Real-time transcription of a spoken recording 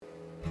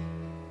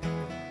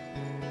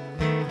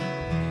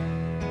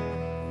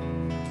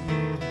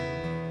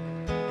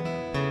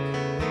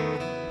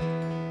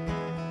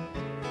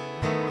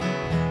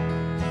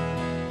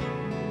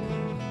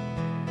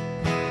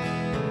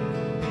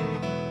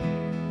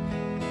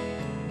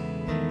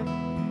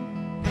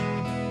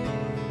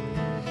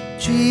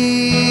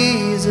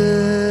Jesus,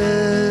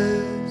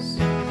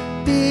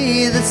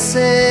 be the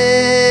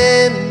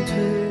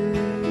center,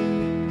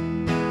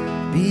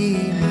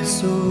 be my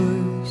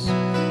source,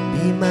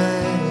 be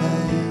my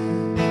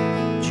life,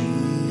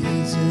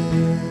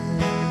 Jesus.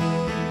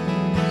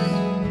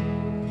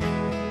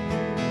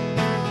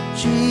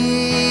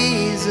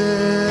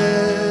 Jesus,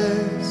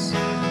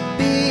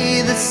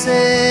 be the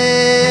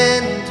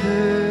center,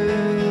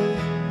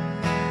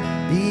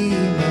 be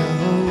my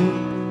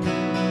hope,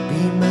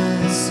 be my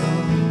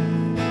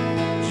song,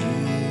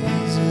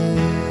 Jesus.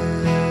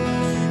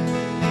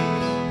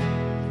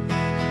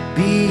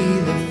 Be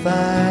the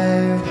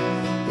fire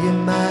in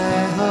my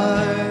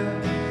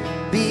heart,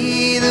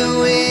 be the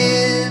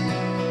wind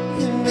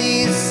in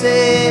these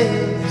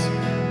sails,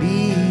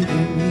 be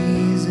the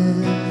reason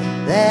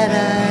that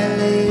I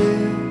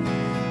live,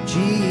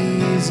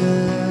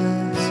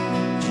 Jesus,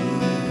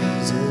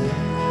 Jesus.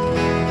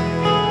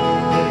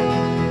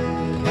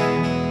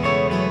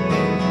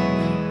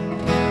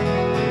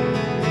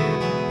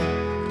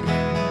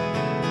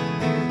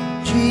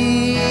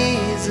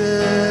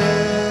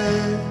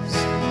 Jesus,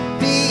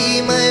 be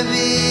my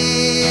vision,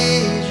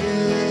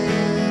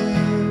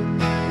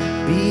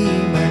 be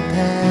my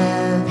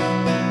path,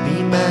 be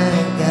my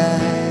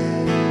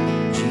guide,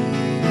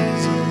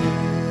 Jesus.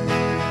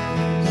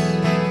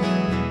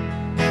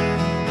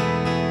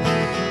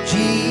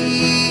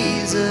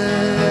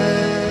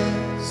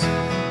 Jesus,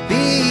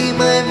 be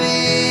my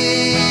vision,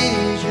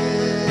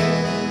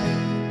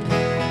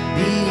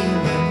 be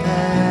my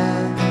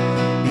path,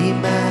 be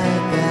my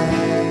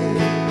guide,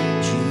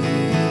 Jesus.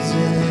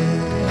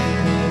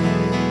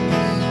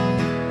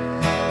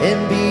 And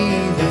be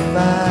the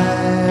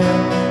fire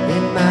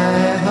in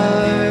my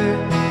heart,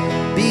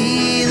 be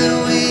the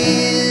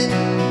wind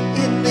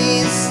in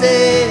these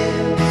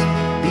sails,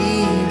 be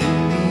the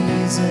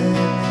reason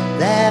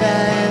that I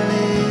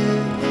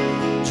live,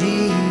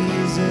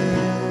 Jesus,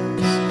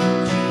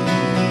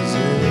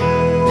 Jesus.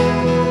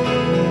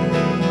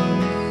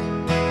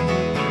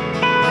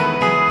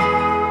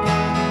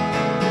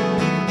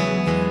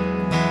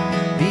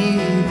 Be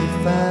the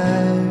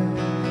fire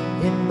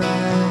in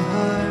my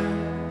heart,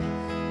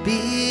 be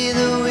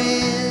the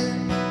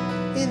wind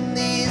in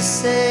these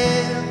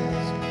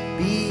sails,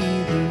 be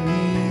the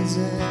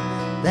reason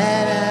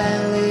that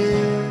I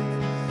live,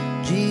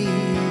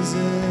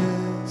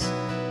 Jesus,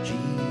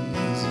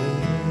 Jesus.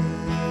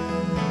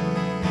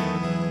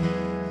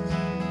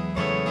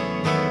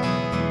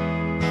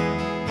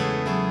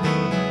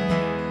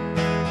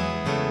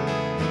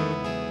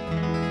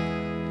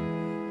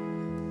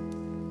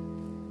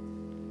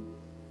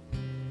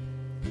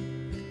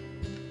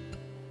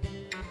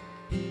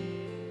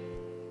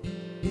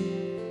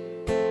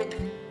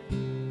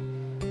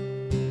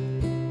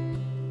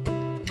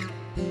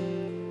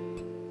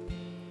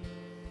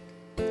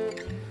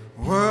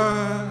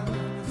 What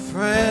a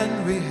friend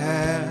we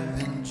have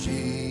in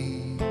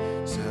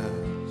Jesus,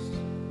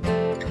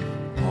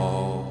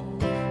 all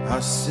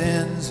our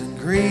sins and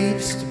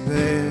griefs to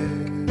bear.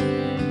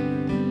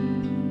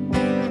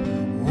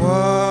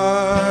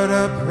 What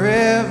a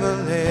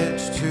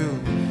privilege to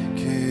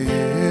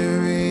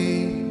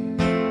carry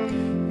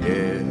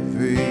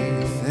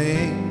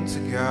everything to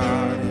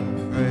God in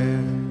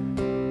prayer.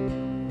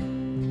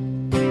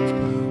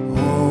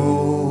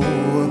 Oh,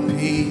 a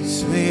peace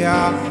we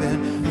often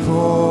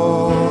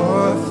forfeit,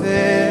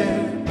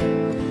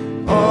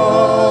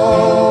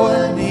 oh,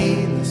 a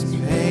needless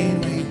pain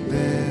we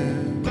bear,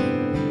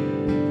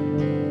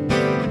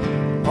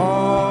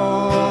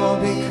 all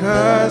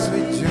because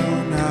we do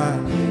not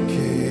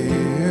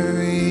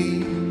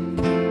carry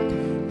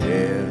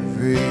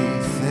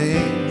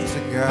everything to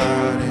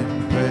God in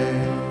prayer.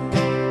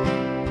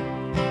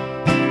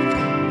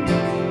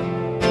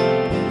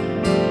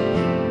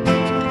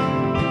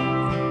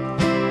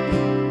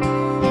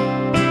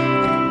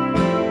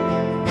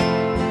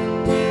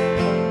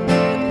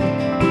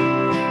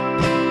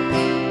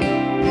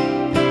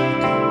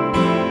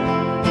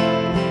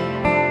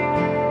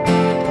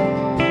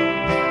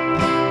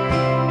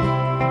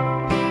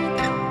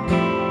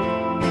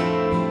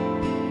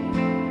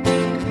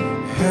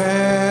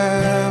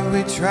 Have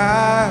we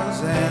trials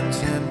and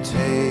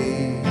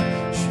temptations?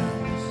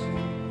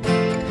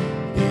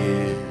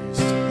 Is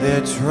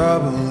there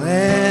trouble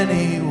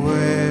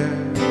anywhere?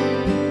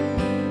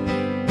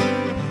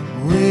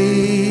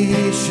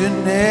 We should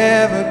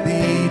never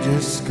be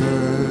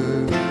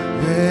discouraged.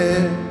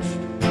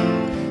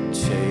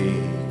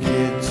 Take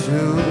it to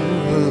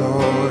the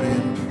Lord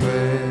in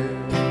prayer.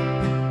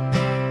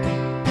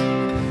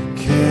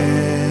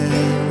 Can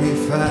we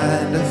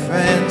find a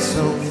friend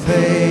so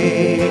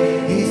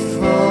faithful,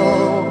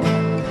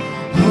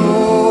 who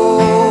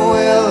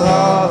will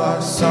all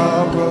our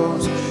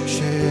sorrows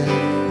share?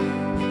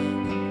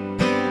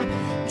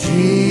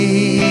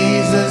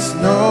 Jesus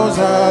knows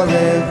our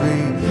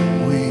every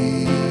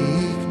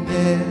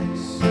weakness,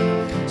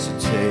 so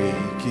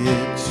take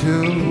it to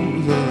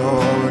the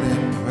Lord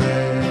in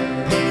prayer.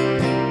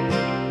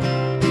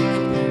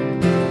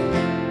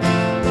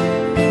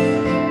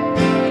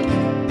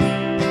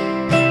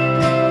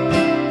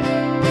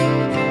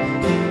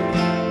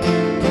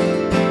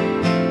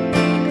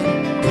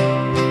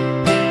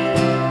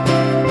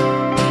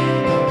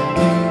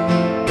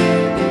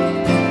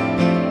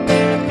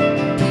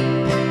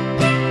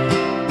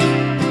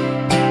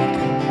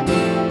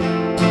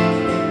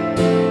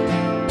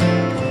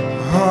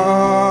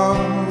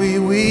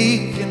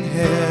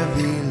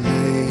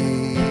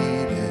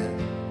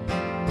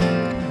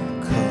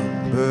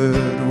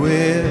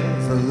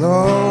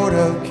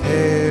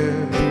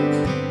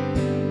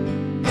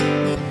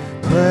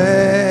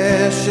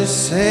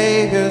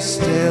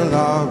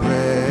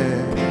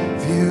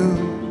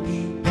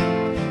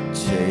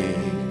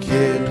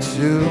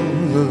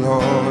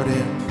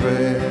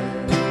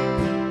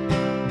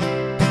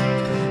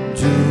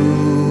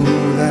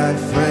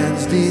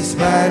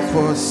 despite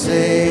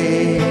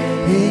forsaking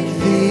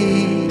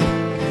thee.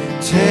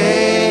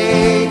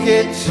 Take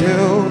it to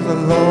the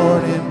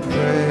Lord in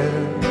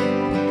prayer,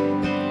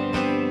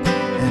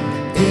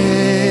 and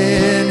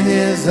in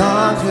his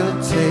arms he'll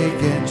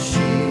take and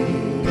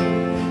shield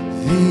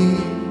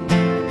thee.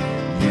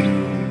 You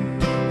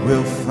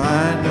will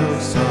find no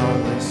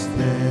solace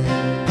there.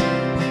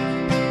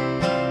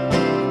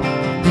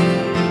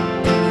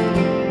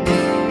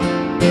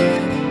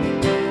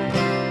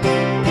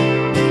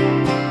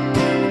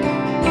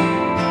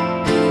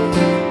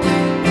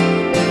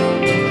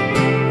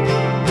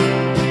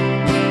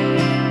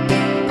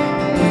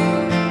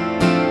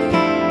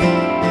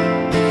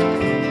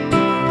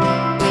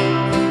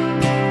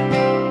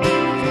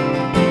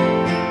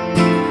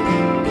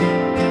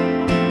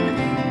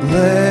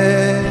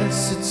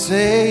 Blessed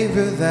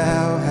Savior,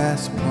 thou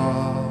hast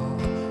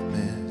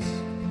promised,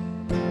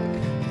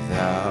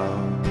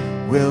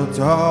 thou wilt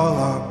all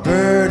our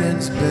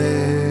burdens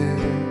bear.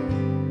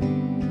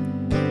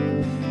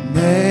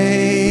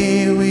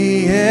 May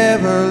we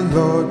ever,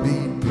 Lord,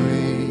 be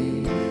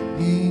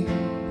bringing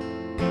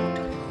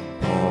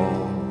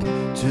all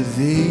to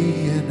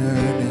thee in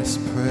earnest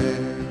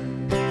prayer.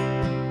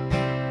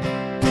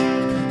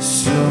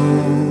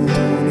 Soon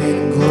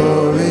in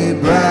glory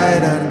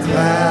bright unclouded,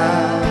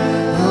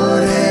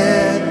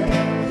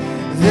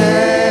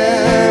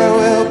 there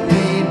will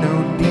be no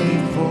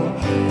need for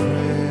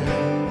prayer.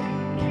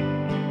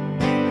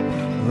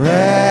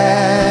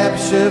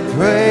 Rapture,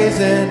 praise,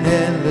 and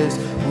endless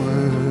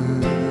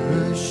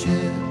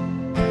worship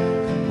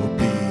will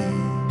be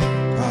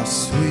our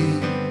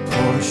sweet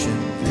portion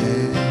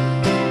there.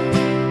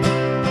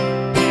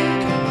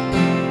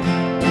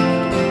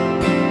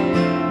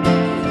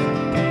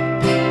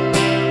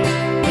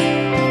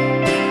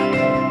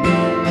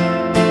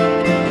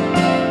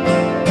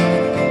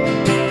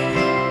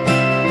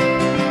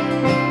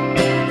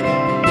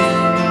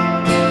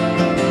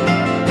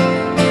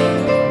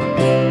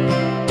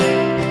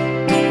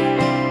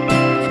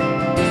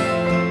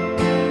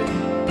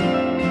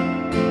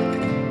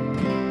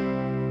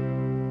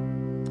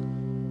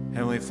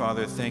 Heavenly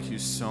Father, thank you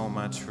so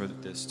much for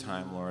this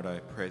time, Lord. I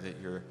pray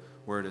that your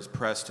word is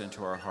pressed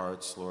into our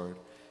hearts, Lord.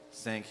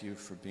 Thank you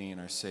for being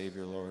our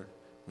Savior, Lord.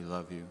 We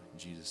love you. In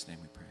Jesus' name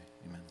we pray.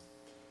 Amen.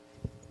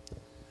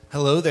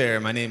 Hello there.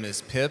 My name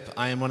is Pip.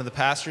 I am one of the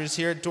pastors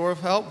here at Door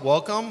of Help.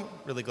 Welcome.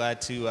 Really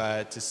glad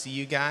to see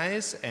you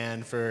guys.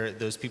 And for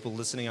those people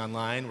listening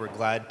online, we're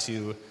glad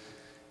to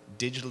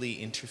digitally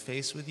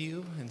interface with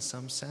you in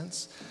some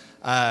sense.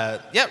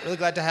 Really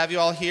glad to have you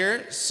all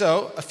here.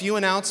 So, a few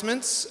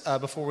announcements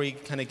before we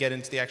kind of get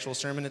into the actual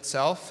sermon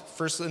itself.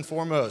 First and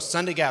foremost,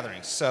 Sunday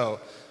gatherings. So,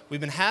 we've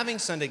been having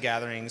Sunday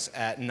gatherings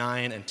at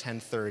 9 and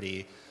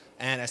 10:30.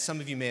 And as some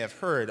of you may have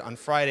heard, on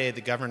Friday,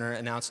 the governor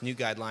announced new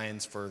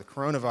guidelines for the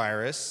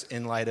coronavirus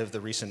in light of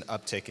the recent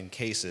uptick in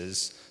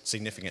cases,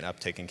 significant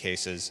uptick in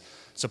cases.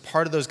 So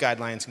part of those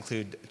guidelines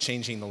include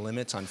changing the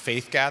limits on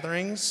faith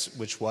gatherings,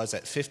 which was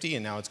at 50,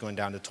 and now it's going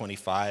down to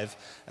 25,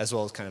 as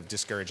well as kind of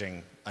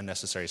discouraging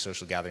unnecessary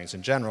social gatherings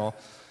in general.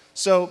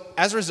 So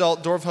as a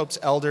result, Door of Hope's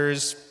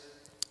elders,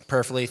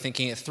 prayerfully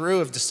thinking it through,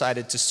 have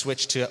decided to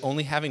switch to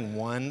only having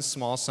one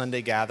small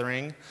Sunday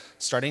gathering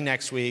starting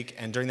next week,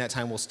 and during that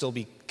time we'll still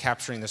be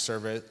capturing the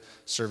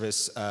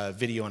service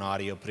video and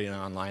audio, putting it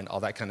online, all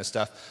that kind of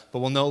stuff, but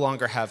we'll no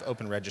longer have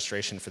open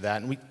registration for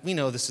that. And we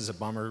know this is a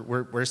bummer.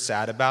 We're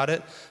sad about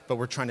it, but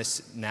we're trying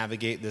to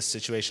navigate this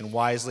situation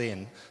wisely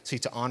and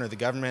seek to honor the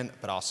government,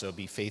 but also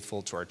be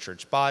faithful to our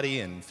church body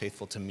and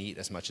faithful to meet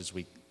as much as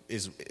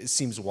it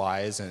seems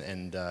wise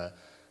and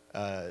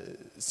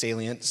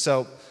salient.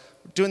 So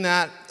doing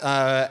that,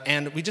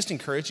 and we just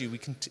encourage you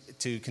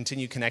to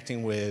continue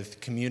connecting with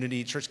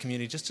community, church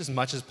community, just as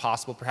much as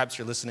possible. Perhaps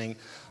you're listening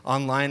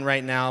online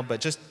right now,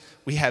 but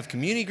we have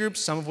community groups,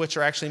 some of which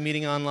are actually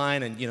meeting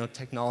online, and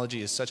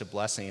technology is such a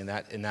blessing in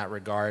that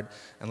regard.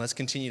 And let's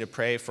continue to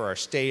pray for our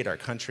state, our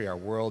country, our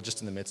world, just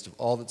in the midst of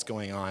all that's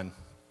going on.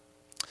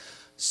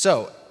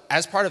 So,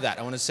 as part of that,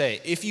 I want to say,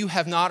 if you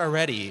have not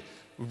already,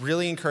 we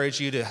really encourage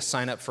you to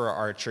sign up for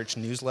our church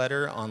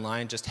newsletter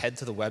online. Just head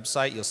to the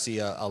website. You'll see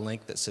a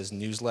link that says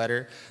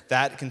newsletter.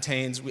 That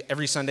contains,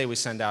 every Sunday we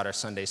send out our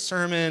Sunday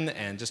sermon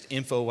and just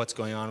info what's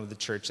going on with the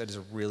church. That is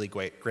a really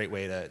great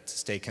way to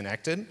stay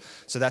connected.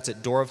 So that's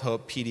at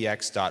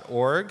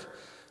doorofhopepdx.org.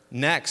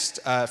 Next,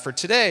 for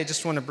today,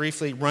 just want to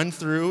briefly run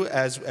through,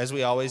 as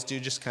we always do,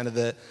 just kind of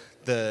the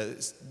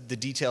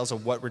details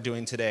of what we're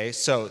doing today.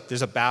 So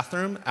there's a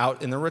bathroom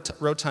out in the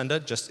rotunda,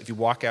 just if you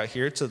walk out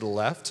here to the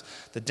left.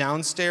 The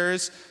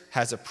downstairs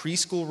has a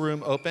preschool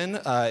room open.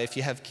 If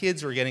you have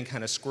kids who are getting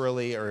kind of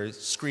squirrely or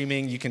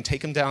screaming, you can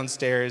take them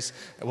downstairs.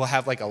 We'll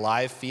have like a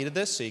live feed of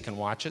this so you can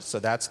watch it, so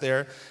that's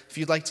there. If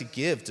you'd like to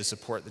give to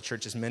support the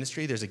church's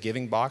ministry, there's a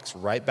giving box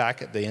right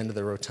back at the end of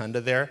the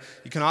rotunda there.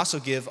 You can also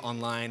give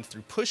online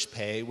through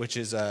PushPay, which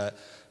is our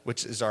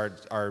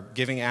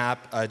giving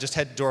app. Just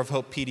head to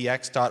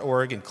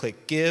doorofhopepdx.org and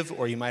click Give,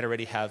 or you might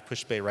already have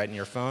PushPay right in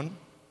your phone.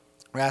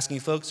 We're asking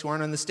folks who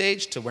aren't on the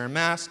stage to wear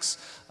masks,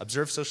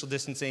 observe social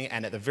distancing,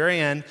 and at the very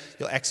end,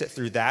 you'll exit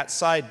through that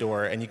side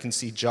door, and you can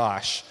see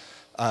Josh.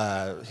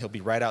 He'll be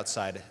right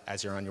outside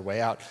as you're on your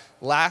way out.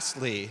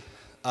 Lastly,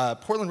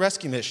 Portland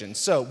Rescue Mission.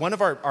 So one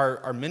of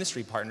our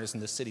ministry partners in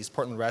the city is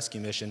Portland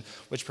Rescue Mission,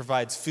 which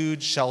provides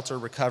food, shelter,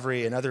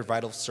 recovery, and other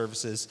vital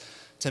services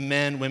to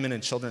men, women,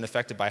 and children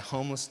affected by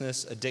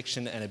homelessness,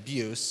 addiction, and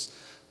abuse.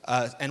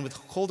 And with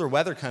colder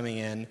weather coming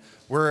in,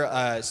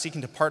 we're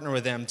seeking to partner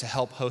with them to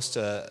help host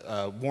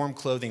a warm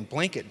clothing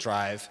blanket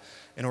drive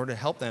in order to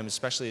help them,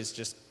 especially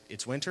as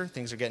it's winter,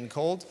 things are getting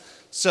cold.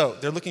 So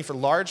they're looking for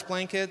large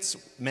blankets,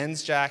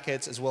 men's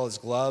jackets, as well as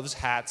gloves,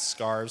 hats,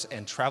 scarves,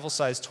 and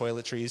travel-sized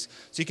toiletries.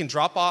 So you can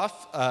drop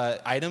off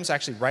items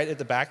actually right at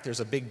the back.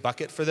 There's a big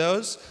bucket for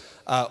those.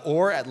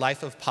 Or at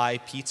Life of Pi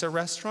pizza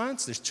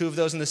restaurants. There's 2 of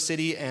those in the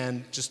city,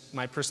 and just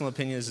my personal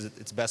opinion is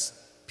it's the best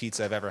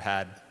pizza I've ever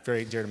had,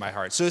 very dear to my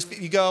heart. So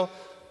if you go,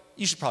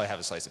 you should probably have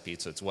a slice of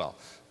pizza as well.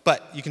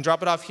 But you can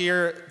drop it off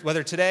here,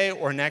 whether today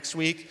or next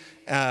week.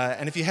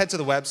 And if you head to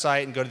the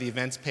website and go to the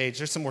events page,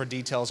 there's some more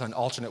details on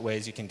alternate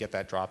ways you can get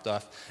that dropped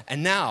off.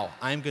 And now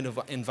I'm going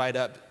to invite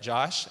up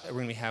Josh. We're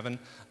going to be having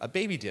a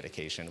baby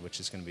dedication, which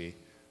is going to be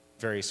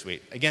very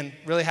sweet. Again,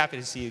 really happy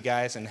to see you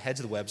guys, and head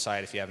to the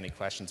website if you have any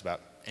questions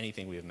about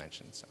anything we have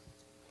mentioned. So.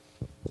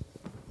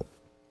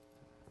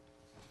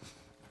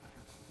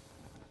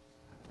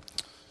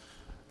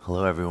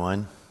 Hello,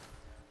 everyone.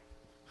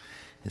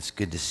 It's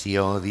good to see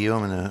all of you.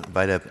 I'm going to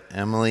invite up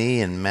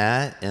Emily and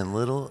Matt and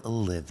little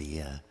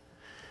Olivia.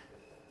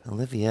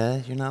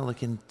 Olivia, you're not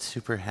looking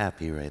super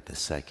happy right this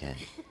second.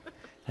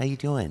 How you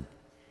doing?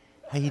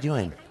 How you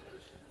doing?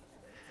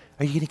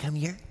 Are you going to come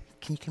here?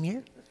 Can you come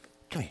here?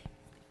 Come here.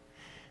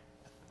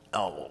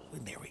 Oh,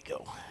 there we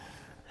go.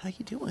 How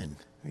you doing?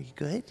 Are you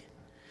good?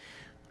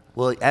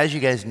 Well, as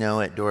you guys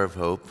know at Door of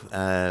Hope,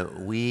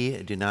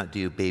 we do not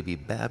do baby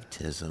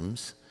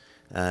baptisms.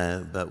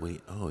 But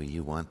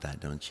you want that,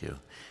 don't you?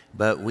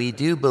 But we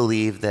do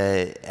believe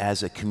that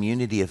as a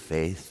community of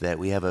faith that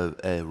we have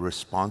a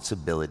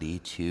responsibility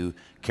to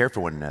care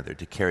for one another,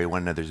 to carry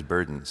one another's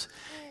burdens.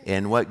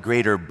 And what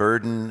greater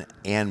burden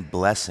and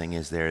blessing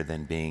is there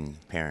than being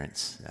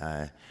parents?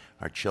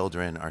 Our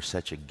children are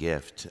such a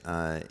gift,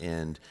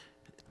 and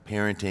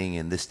parenting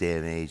in this day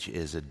and age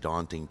is a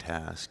daunting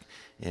task.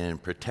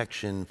 And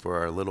protection for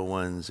our little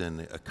ones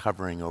and a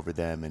covering over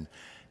them, and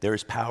there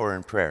is power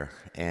in prayer,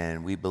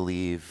 and we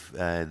believe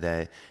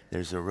that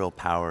there's a real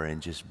power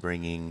in just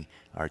bringing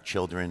our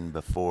children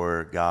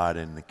before God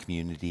and the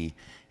community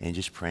and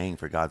just praying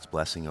for God's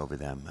blessing over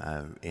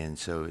them. And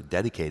so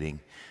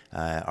dedicating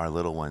our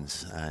little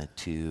ones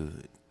to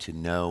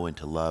know and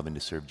to love and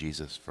to serve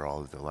Jesus for all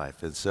of their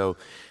life. And so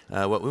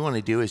what we want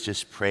to do is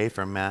just pray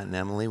for Matt and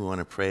Emily. We want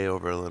to pray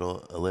over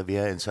little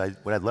Olivia. And so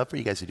what I'd love for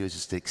you guys to do is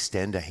just to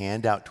extend a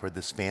hand out toward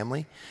this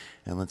family,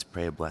 and let's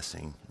pray a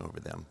blessing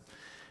over them.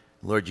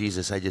 Lord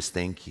Jesus, I just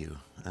thank you.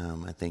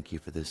 I thank you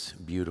for this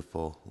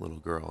beautiful little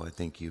girl. I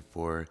thank you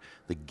for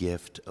the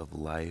gift of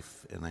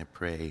life, and I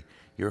pray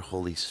your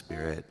Holy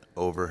Spirit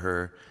over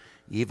her,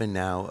 even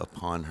now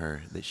upon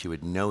her, that she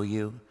would know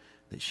you,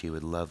 that she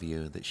would love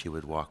you, that she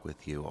would walk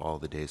with you all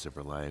the days of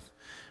her life.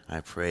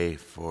 I pray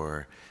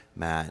for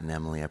Matt and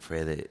Emily. I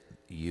pray that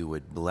you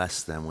would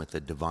bless them with a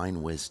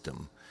divine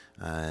wisdom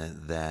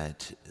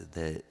that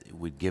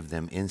would give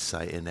them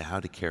insight into how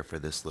to care for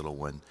this little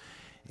one.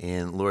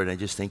 And Lord, I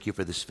just thank you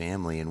for this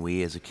family, and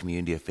we as a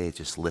community of faith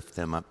just lift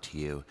them up to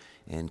you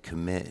and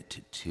commit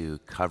to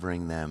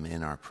covering them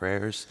in our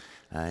prayers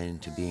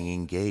and to being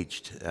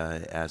engaged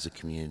as a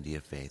community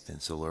of faith. And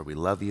so, Lord, we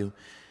love you,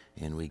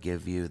 and we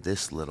give you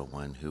this little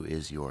one who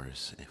is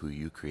yours, who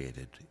you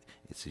created.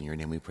 It's in your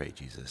name we pray,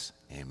 Jesus.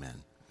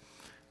 Amen.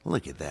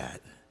 Look at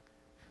that.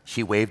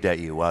 She waved at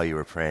you while you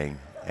were praying,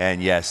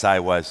 and yes,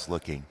 I was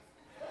looking.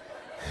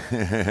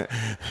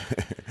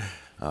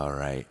 All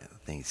right.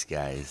 Thanks,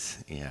 guys.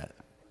 Yeah.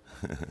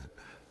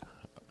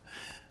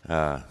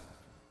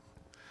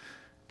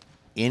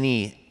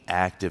 Any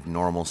act of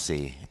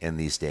normalcy in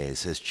these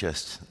days is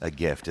just a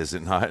gift, is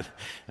it not?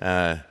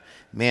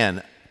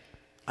 Man,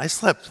 I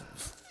slept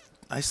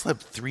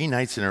 3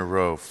 nights in a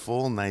row,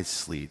 full night's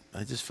sleep.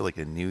 I just feel like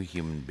a new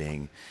human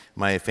being.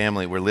 My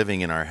family, we're living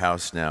in our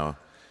house now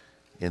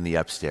in the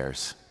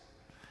upstairs.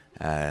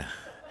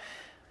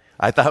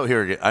 I thought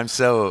I'm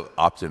so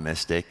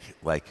optimistic,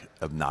 like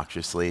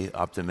obnoxiously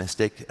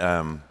optimistic,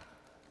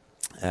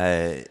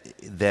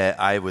 that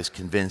I was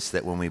convinced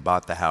that when we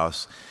bought the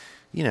house,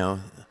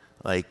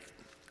 I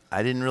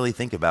didn't really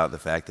think about the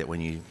fact that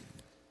when you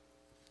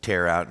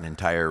tear out an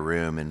entire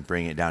room and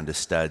bring it down to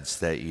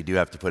studs, that you do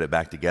have to put it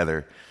back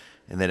together,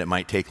 and that it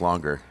might take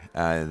longer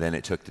than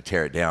it took to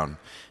tear it down.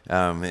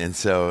 And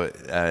so,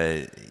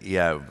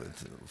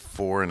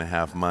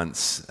 4.5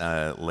 months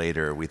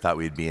later, we thought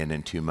we'd be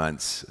in 2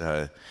 months.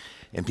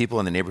 And people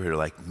in the neighborhood are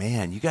like,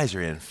 man, you guys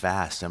are in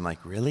fast. I'm like,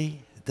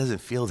 really? It doesn't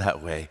feel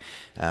that way.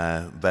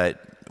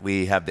 But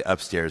we have the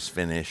upstairs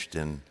finished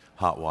and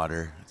hot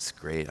water. It's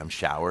great. I'm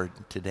showered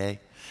today.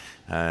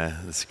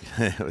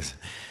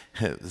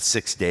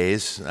 6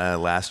 days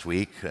last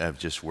week of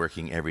just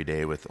working every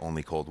day with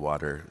only cold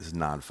water. This is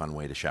not a fun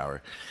way to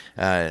shower.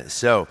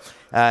 So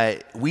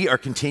we are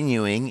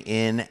continuing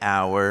in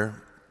our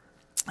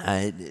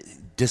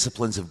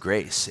disciplines of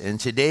grace. And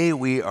today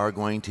we are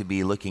going to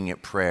be looking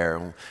at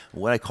prayer,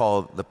 what I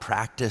call the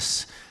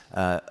practice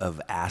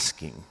of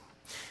asking.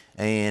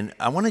 And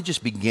I want to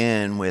just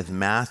begin with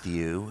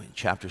Matthew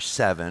chapter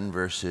 7,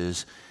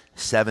 verses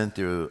 7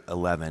 through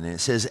 11. And it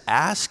says,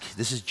 ask,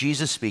 this is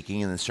Jesus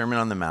speaking in the Sermon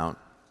on the Mount.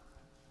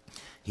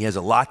 He has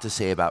a lot to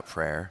say about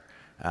prayer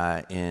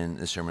in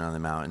the Sermon on the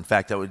Mount. In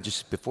fact, I would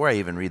just, before I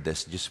even read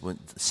this, just would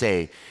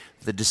say,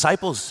 the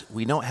disciples,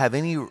 we don't have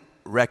any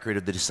record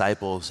of the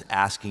disciples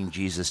asking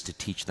Jesus to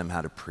teach them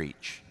how to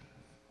preach.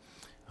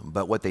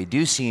 But what they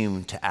do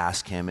seem to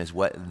ask him is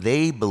what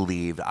they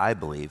believed, I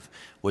believe,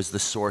 was the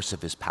source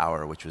of his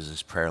power, which was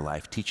his prayer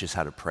life. Teach us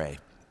how to pray.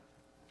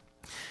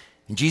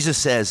 And Jesus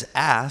says,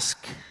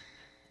 ask,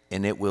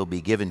 and it will be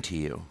given to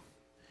you.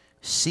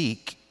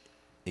 Seek,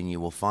 and you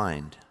will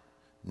find.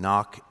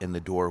 Knock, and the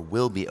door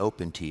will be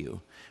open to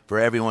you. For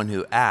everyone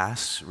who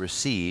asks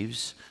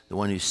receives, the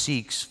one who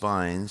seeks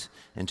finds,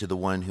 and to the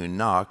one who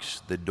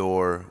knocks, the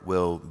door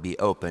will be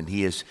opened.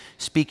 He is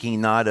speaking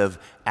not of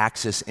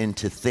access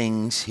into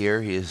things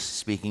here. He is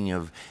speaking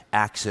of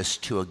access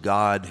to a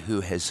God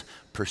who has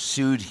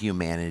pursued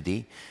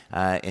humanity,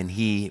 and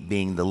he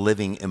being the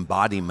living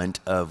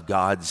embodiment of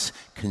God's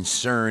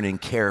concern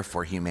and care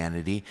for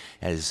humanity,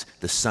 as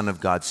the Son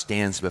of God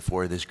stands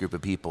before this group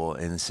of people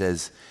and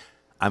says,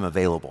 I'm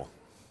available.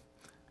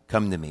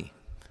 Come to me.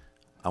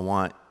 I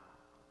want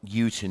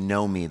you to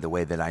know me the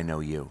way that I know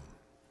you.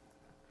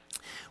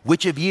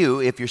 Which of you,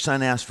 if your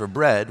son asks for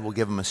bread, will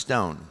give him a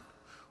stone?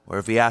 Or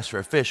if he asks for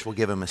a fish, will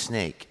give him a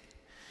snake?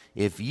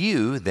 If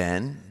you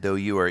then, though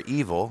you are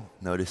evil,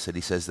 notice that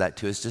he says that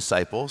to his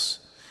disciples.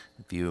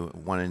 If you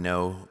want to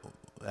know,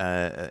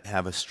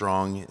 have a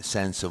strong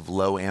sense of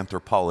low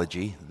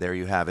anthropology, there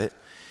you have it.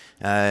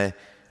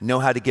 Know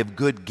how to give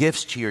good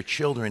gifts to your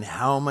children,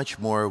 how much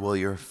more will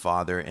your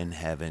Father in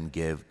heaven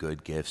give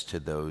good gifts to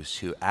those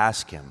who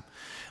ask him?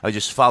 I'll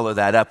just follow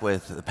that up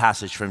with the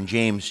passage from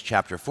James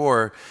chapter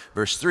 4,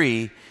 verse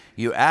 3.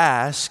 You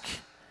ask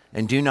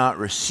and do not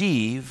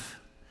receive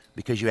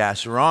because you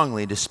ask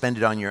wrongly to spend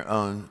it on your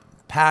own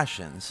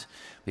passions.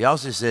 He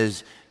also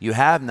says, you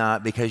have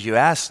not because you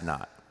ask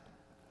not.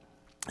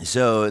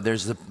 So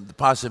there's the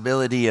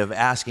possibility of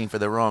asking for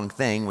the wrong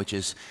thing, which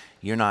is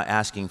you're not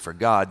asking for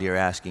God, you're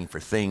asking for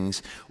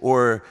things,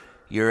 or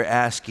you're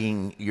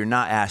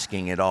not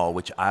asking at all,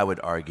 which I would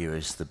argue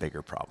is the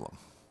bigger problem.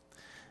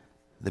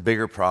 The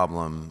bigger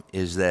problem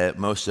is that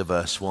most of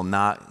us will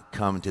not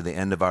come to the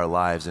end of our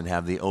lives and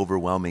have the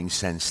overwhelming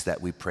sense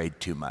that we prayed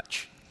too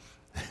much.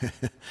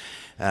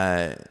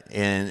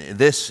 And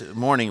this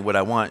morning, what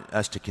I want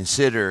us to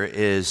consider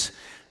is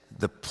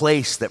the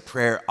place that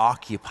prayer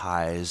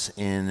occupies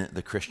in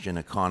the Christian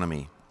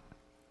economy.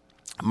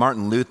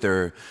 Martin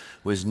Luther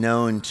was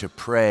known to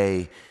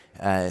pray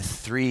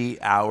 3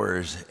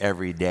 hours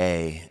every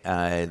day,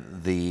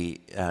 the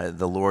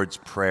Lord's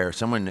Prayer.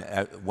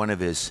 One of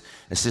his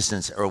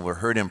assistants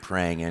overheard him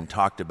praying and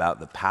talked about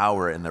the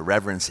power and the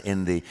reverence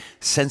and the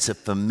sense of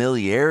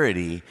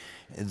familiarity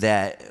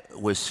that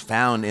was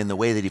found in the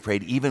way that he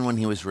prayed. Even when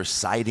he was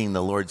reciting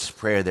the Lord's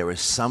Prayer, there was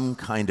some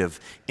kind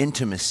of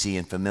intimacy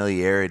and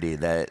familiarity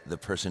that the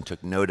person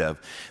took note of.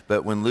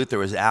 But when Luther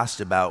was asked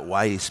about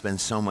why he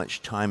spends so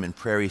much time in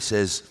prayer, he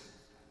says,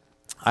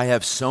 I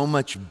have so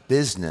much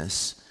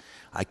business,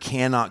 I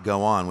cannot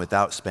go on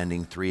without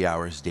spending 3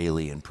 hours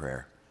daily in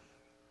prayer.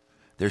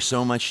 There's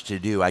so much to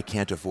do, I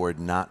can't afford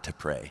not to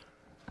pray.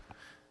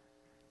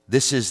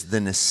 This is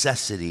the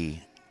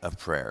necessity of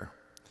prayer.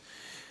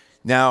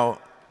 Now,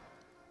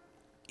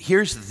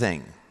 here's the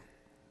thing.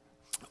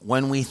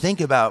 When we think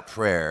about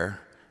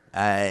prayer,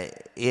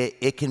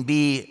 it can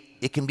be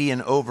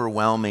an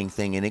overwhelming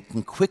thing, and it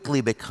can quickly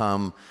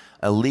become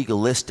a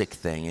legalistic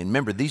thing. And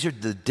remember, these are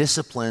the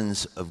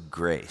disciplines of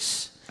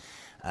grace.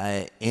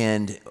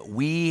 And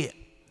we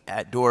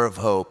at Door of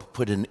Hope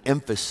put an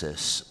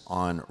emphasis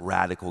on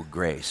radical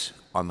grace,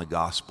 on the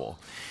gospel.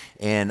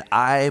 And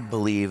I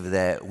believe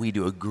that we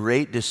do a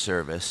great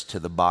disservice to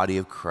the body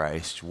of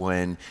Christ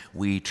when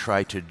we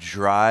try to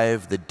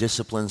drive the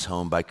disciplines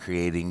home by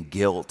creating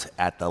guilt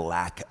at the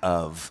lack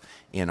of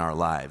in our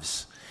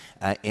lives.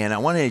 And I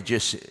want to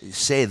just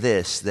say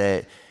this,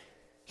 that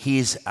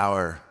he's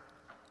our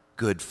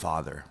good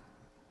father.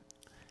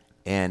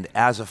 And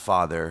as a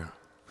father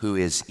who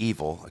is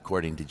evil,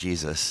 according to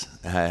Jesus,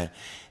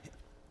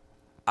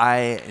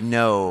 I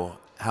know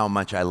how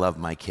much I love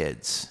my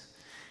kids.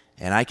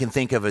 And I can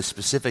think of a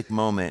specific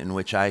moment in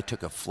which I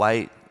took a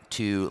flight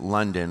to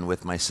London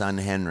with my son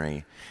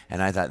Henry,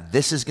 and I thought,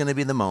 this is going to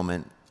be the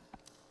moment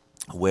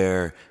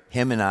where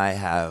him and I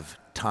have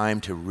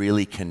time to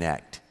really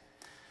connect.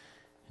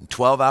 And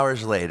 12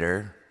 hours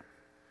later,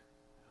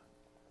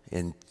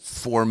 and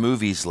 4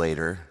 movies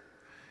later,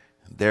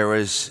 there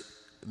was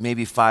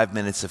maybe 5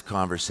 minutes of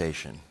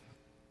conversation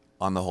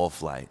on the whole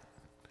flight.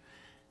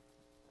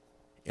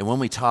 And when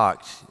we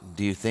talked,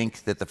 do you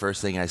think that the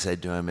first thing I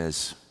said to him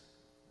is,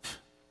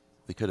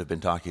 we could have been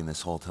talking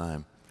this whole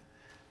time?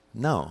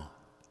 No.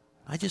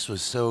 I just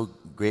was so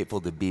grateful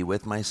to be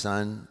with my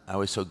son. I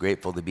was so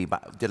grateful to be by.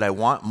 Did I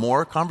want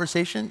more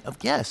conversation?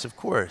 Yes, of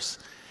course.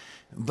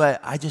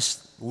 But I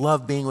just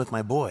love being with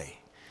my boy.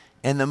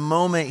 And the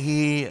moment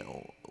he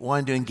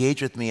wanted to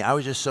engage with me, I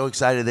was just so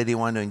excited that he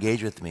wanted to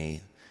engage with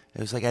me.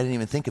 It was like I didn't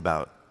even think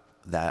about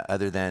that,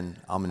 other than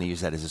I'm going to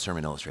use that as a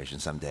sermon illustration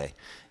someday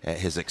at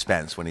his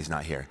expense when he's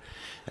not here.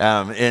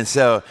 And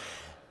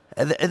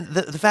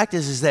the fact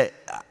is that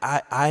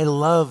I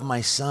love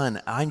my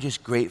son. I'm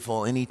just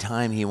grateful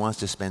anytime he wants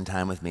to spend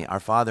time with me.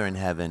 Our Father in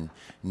heaven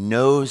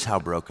knows how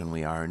broken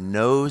we are,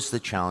 knows the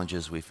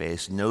challenges we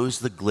face, knows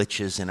the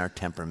glitches in our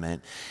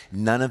temperament.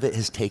 None of it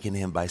has taken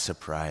him by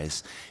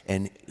surprise.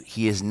 And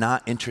he is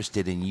not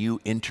interested in you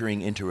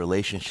entering into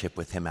relationship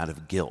with him out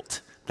of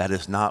guilt. That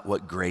is not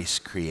what grace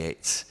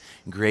creates.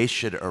 Grace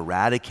should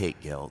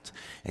eradicate guilt,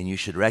 and you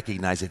should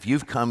recognize if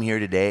you've come here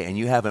today and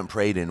you haven't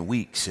prayed in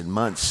weeks and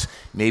months,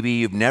 maybe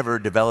you've never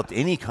developed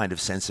any kind of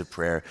sense of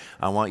prayer,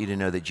 I want you to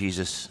know that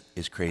Jesus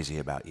is crazy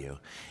about you.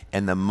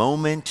 And the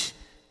moment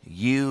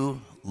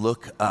you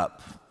look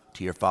up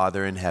to your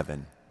Father in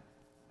heaven,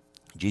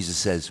 Jesus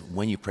says,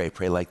 when you pray,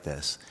 pray like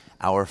this: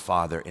 Our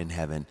Father in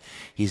heaven.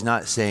 He's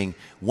not saying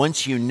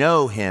once you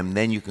know him,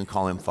 then you can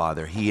call him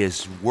Father. He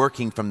is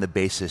working from the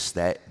basis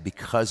that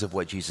because of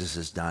what Jesus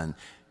has done,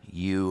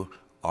 you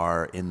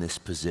are in this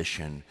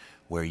position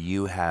where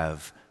you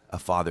have a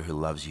Father who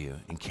loves you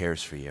and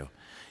cares for you.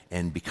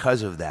 And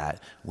because of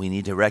that, we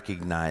need to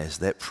recognize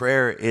that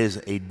prayer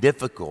is a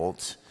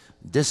difficult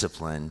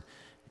discipline.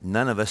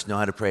 None of us know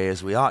how to pray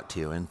as we ought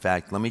to. In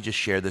fact, let me just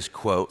share this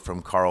quote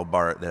from Karl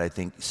Barth that I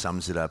think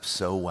sums it up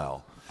so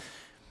well.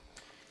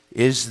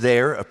 Is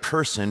there a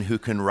person who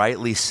can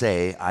rightly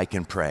say, I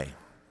can pray?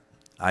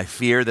 I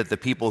fear that the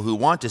people who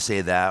want to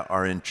say that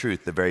are in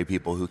truth the very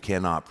people who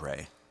cannot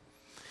pray.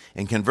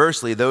 And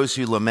conversely, those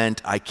who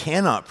lament, I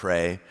cannot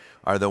pray,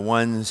 are the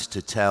ones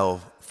to tell,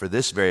 for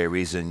this very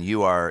reason,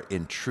 you are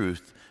in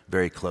truth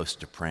very close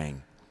to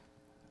praying.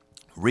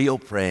 Real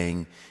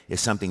praying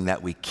is something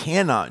that we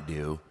cannot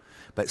do,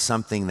 but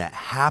something that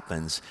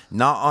happens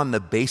not on the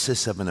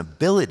basis of an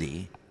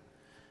ability,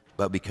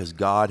 but because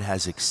God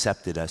has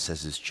accepted us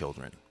as his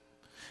children.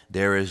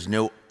 There is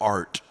no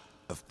art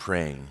of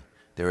praying.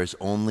 There is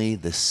only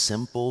the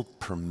simple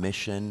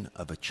permission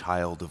of a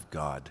child of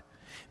God.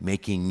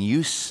 Making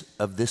use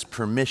of this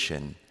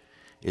permission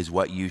is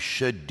what you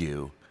should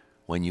do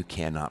when you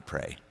cannot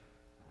pray.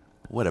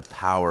 What a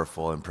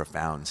powerful and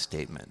profound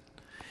statement.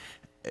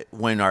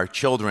 When our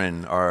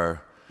children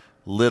are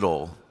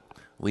little,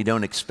 we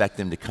don't expect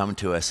them to come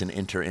to us and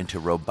enter into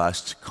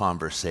robust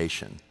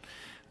conversation.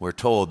 We're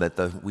told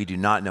that we do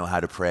not know how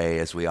to pray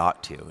as we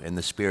ought to, and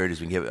the Spirit is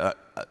being given.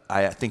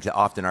 I think that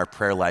often our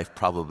prayer life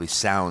probably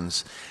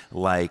sounds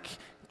like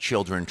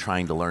children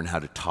trying to learn how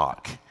to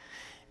talk.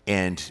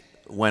 And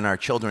when our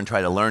children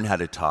try to learn how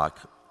to talk,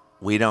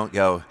 we don't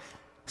go,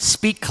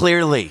 speak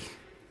clearly.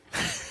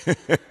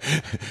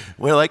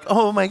 We're like,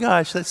 oh my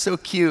gosh, that's so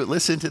cute.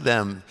 Listen to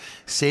them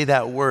say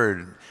that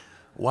word.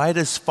 Why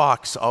does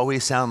fox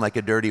always sound like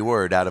a dirty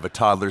word out of a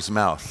toddler's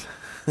mouth?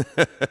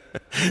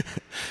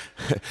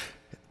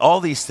 All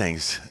these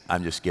things,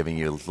 I'm just giving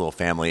you a little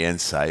family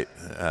insight,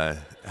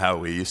 how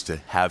we used to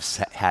have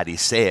Hattie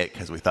say it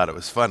because we thought it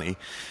was funny.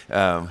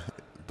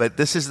 But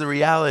this is the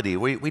reality.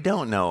 We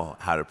don't know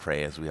how to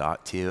pray as we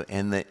ought to.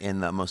 And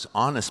the most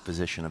honest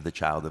position of the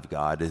child of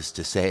God is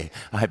to say,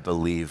 I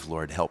believe,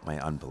 Lord, help my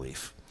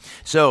unbelief.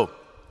 So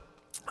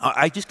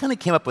I just kind of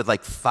came up with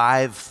like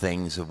 5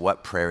 things of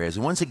what prayer is.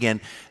 And once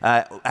again,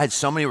 I had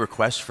so many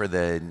requests for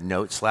the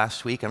notes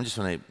last week. I'm just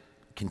going to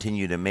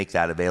continue to make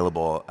that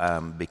available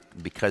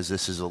because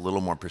this is a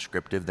little more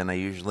prescriptive than I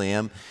usually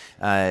am.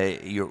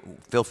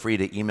 Feel free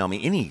to email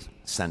me any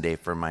Sunday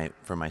for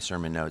my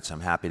sermon notes.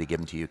 I'm happy to give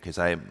them to you because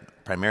I am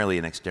primarily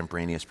an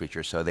extemporaneous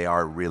preacher, so they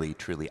are really,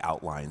 truly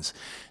outlines.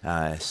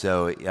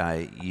 So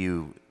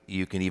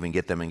you can even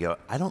get them and go,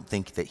 I don't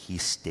think that he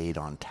stayed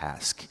on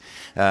task.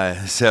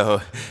 So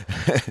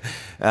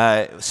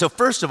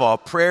first of all,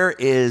 prayer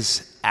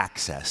is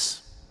access.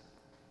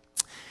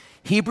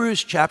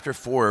 Hebrews chapter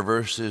 4,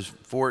 verses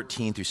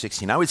 14 through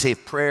 16. I would say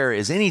if prayer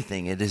is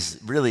anything, it is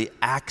really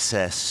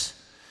access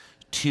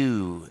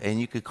to,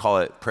 and you could call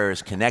it prayer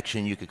as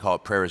connection, you could call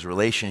it prayer as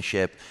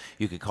relationship,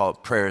 you could call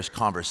it prayer as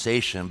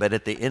conversation, but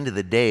at the end of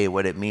the day,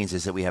 what it means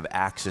is that we have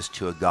access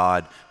to a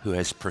God who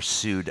has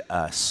pursued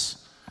us.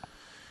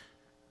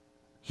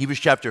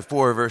 Hebrews chapter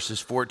 4, verses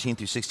 14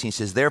 through 16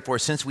 says, Therefore,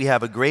 since we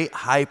have a great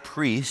high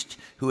priest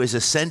who has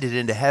ascended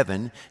into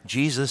heaven,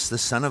 Jesus, the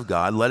Son of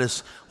God, let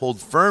us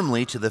hold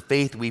firmly to the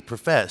faith we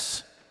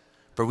profess.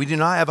 For we do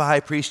not have a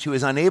high priest who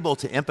is unable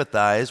to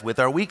empathize with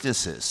our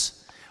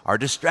weaknesses, our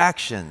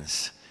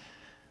distractions,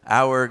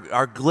 our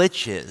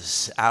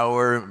glitches,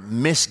 our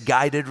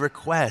misguided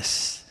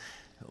requests.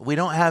 We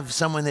don't have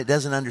someone that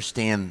doesn't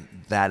understand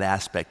that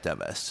aspect of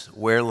us.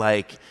 We're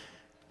like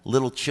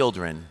little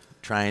children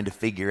trying to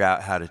figure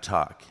out how to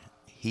talk.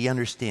 He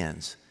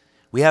understands.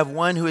 We have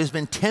one who has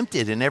been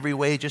tempted in every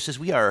way just as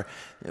we are.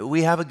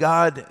 We have a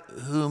God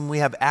whom we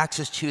have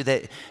access to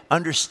that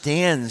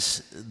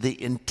understands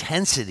the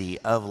intensity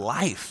of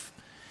life,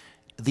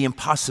 the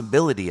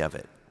impossibility of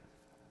it.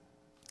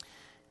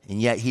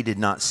 And yet he did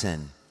not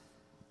sin.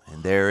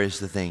 And there is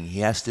the thing.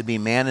 He has to be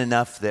man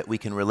enough that we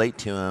can relate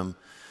to him,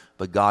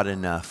 but God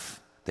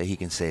enough that he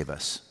can save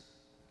us.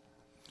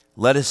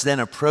 Let us then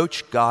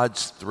approach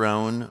God's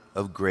throne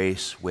of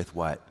grace with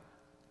what?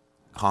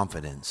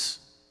 Confidence,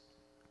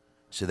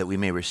 so that we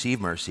may receive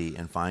mercy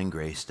and find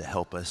grace to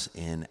help us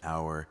in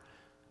our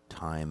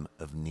time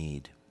of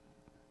need.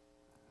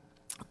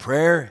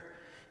 Prayer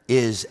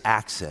is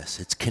access,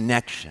 it's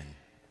connection.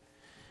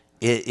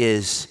 It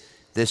is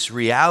this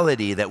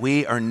reality that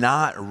we are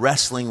not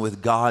wrestling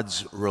with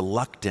God's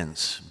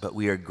reluctance, but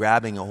we are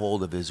grabbing a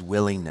hold of his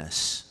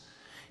willingness,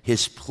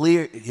 his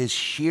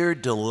sheer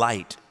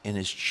delight in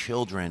his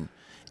children,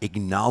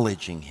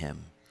 acknowledging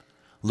him,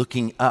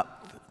 looking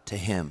up to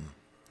him,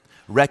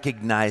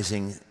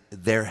 recognizing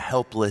their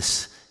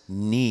helpless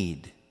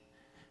need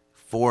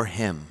for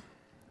him.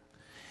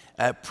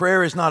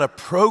 Prayer is not a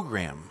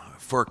program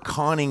for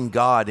conning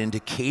God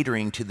into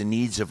catering to the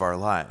needs of our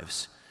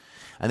lives.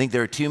 I think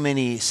there are too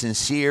many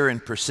sincere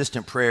and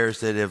persistent prayers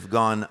that have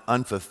gone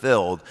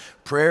unfulfilled.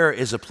 Prayer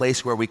is a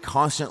place where we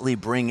constantly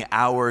bring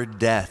our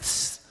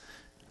deaths,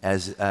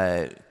 as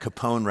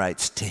Capone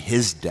writes, to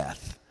his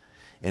death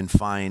and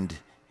find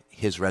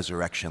his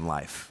resurrection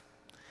life.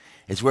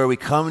 It's where we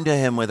come to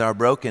him with our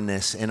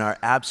brokenness and our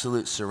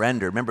absolute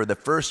surrender. Remember, the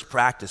first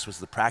practice was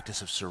the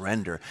practice of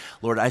surrender.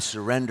 Lord, I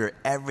surrender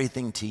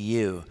everything to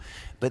you.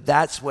 But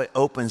that's what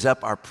opens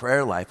up our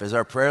prayer life, as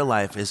our prayer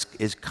life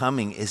is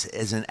coming,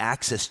 is an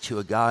access to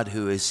a God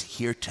who is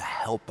here to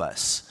help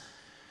us.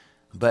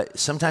 But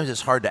sometimes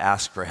it's hard to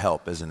ask for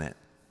help, isn't it?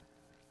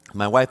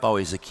 My wife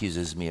always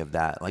accuses me of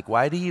that. Like,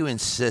 why do you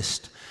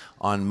insist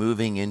on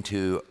moving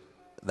into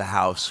the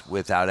house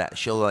without,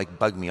 she'll like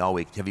bug me all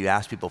week. Have you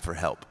asked people for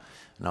help?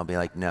 And I'll be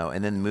like, no.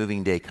 And then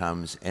moving day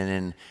comes, and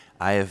then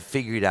I have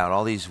figured out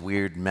all these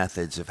weird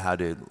methods of how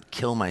to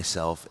kill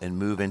myself and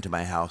move into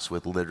my house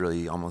with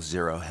literally almost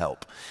zero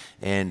help.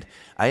 And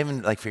I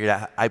even figured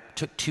out, I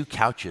took 2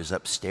 couches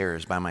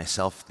upstairs by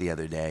myself the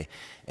other day,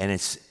 and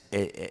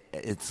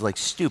it's like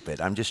stupid.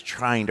 I'm just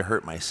trying to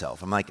hurt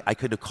myself. I'm like, I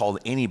could have called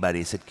anybody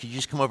and said, could you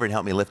just come over and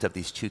help me lift up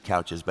these 2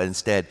 couches? But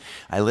instead,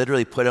 I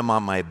literally put them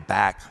on my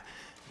back,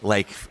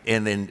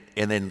 and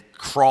then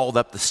crawled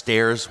up the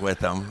stairs with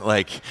them,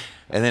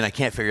 and then I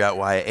can't figure out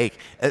why I ache.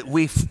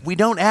 We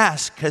don't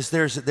ask because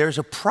there's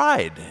a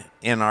pride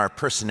in our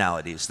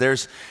personalities.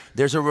 There's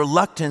a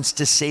reluctance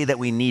to say that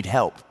we need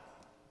help.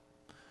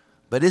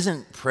 But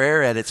isn't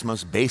prayer at its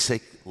most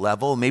basic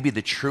level, maybe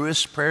the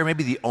truest prayer,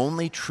 maybe the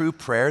only true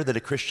prayer that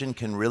a Christian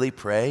can really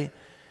pray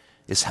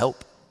is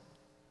help?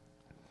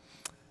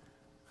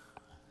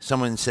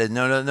 Someone said,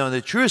 no,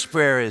 the truest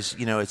prayer is,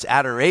 it's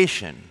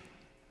adoration.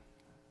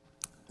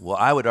 Well,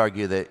 I would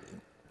argue that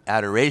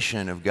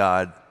adoration of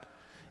God,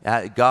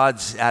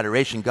 God's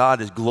adoration,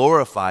 God is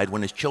glorified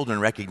when his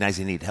children recognize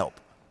they need help.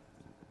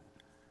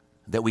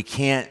 That we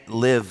can't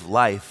live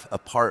life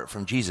apart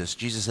from Jesus.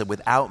 Jesus said,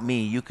 without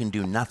me, you can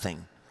do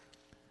nothing.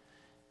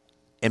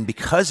 And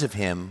because of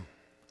him,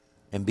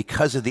 and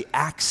because of the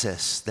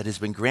access that has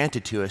been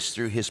granted to us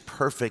through his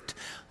perfect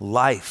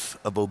life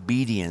of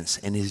obedience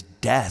and his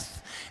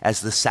death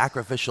as the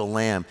sacrificial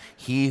lamb,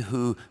 he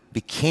who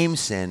became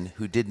sin,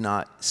 who did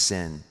not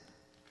sin.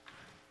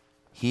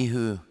 He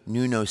who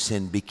knew no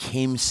sin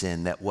became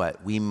sin, that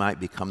what? We might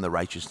become the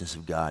righteousness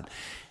of God.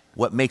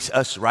 What makes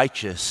us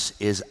righteous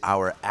is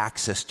our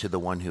access to the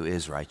one who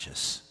is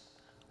righteous,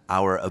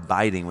 our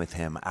abiding with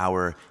him,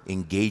 our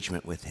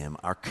engagement with him,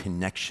 our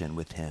connection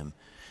with him.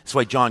 That's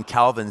why John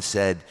Calvin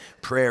said,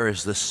 prayer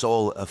is the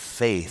soul of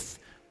faith.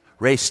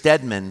 Ray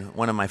Stedman,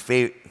 one of my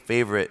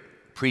favorite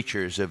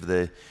preachers of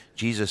the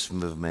Jesus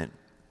movement,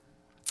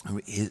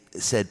 he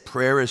said,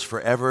 prayer is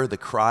forever the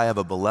cry of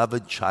a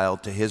beloved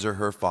child to his or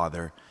her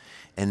father,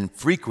 and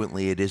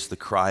frequently it is the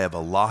cry of a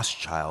lost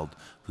child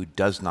who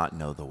does not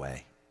know the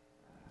way.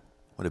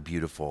 What a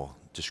beautiful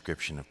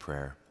description of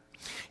prayer.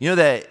 You know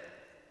that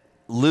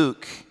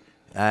Luke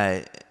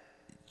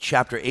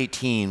chapter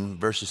 18,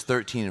 verses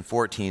 13 and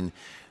 14,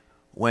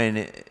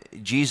 when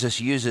Jesus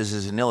uses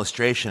as an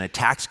illustration a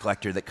tax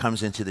collector that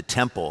comes into the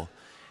temple,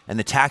 and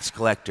the tax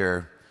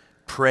collector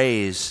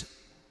prays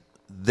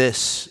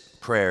this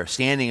prayer,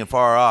 standing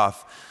afar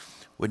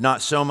off, would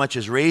not so much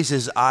as raise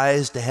his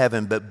eyes to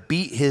heaven, but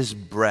beat his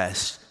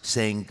breast,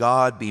 saying,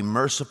 God, be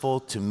merciful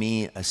to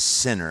me, a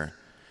sinner.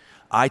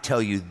 I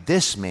tell you,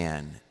 this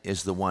man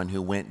is the one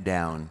who went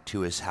down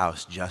to his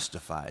house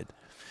justified.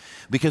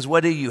 Because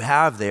what do you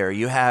have there?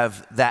 You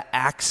have that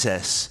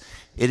access.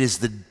 It is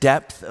the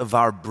depth of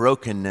our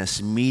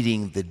brokenness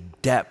meeting the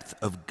depth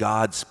of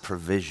God's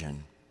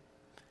provision,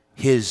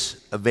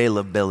 his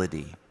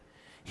availability,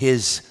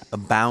 his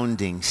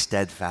abounding,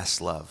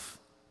 steadfast love,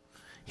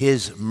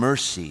 his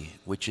mercy,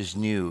 which is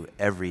new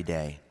every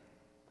day.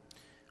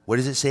 What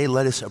does it say?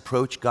 Let us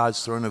approach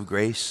God's throne of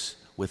grace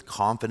with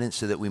confidence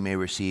so that we may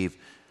receive.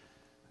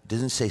 It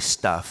doesn't say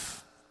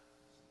stuff.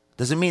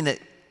 Doesn't mean that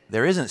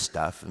there isn't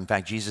stuff. In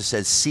fact, Jesus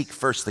says, seek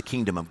first the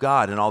kingdom of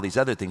God and all these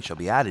other things shall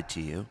be added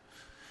to you.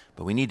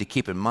 But we need to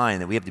keep in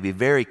mind that we have to be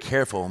very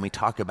careful when we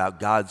talk about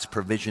God's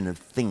provision of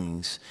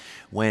things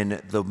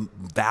when the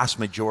vast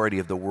majority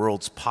of the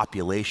world's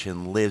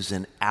population lives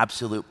in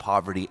absolute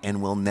poverty and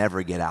will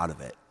never get out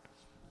of it.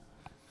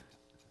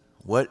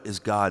 What does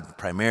God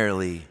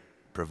primarily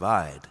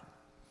provide?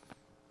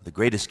 The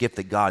greatest gift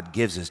that God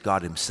gives is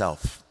God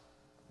himself.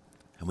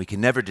 And we can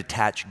never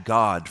detach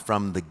God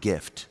from the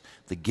gift.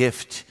 The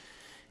gift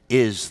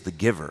is the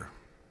giver.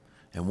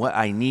 And what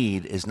I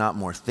need is not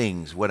more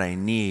things. What I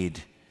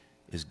need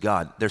is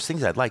God. There's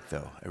things I'd like,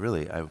 though.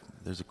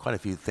 There's quite a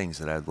few things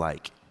that I'd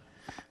like.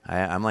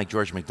 I'm like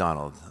George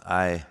MacDonald.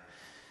 I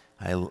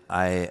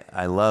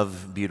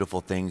love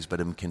beautiful things,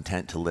 but I'm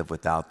content to live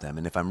without them.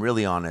 And if I'm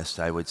really honest,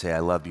 I would say I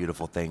love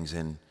beautiful things,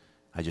 and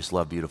I just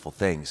love beautiful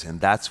things.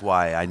 And that's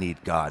why I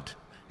need God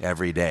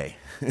every day.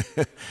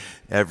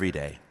 Every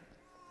day.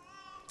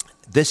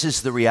 This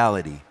is the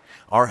reality.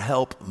 Our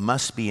help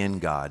must be in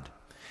God.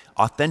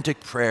 Authentic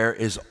prayer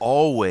is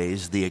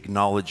always the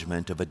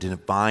acknowledgement of a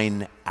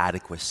divine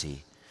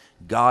adequacy,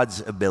 God's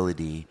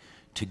ability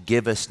to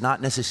give us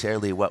not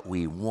necessarily what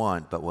we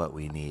want, but what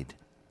we need.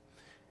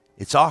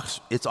 It's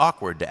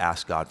awkward to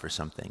ask God for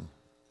something.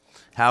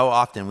 How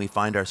often we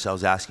find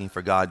ourselves asking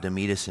for God to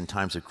meet us in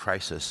times of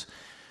crisis,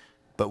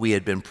 but we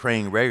had been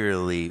praying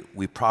regularly,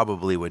 we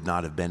probably would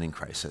not have been in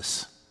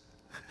crisis.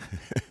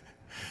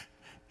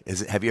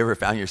 Have you ever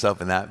found yourself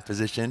in that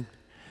position?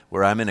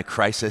 Where I'm in a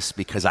crisis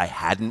because I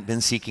hadn't been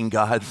seeking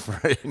God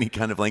for any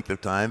kind of length of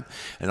time,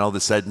 and all of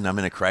a sudden I'm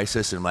in a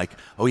crisis and I'm like,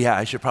 oh yeah,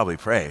 I should probably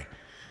pray.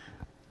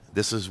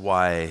 This is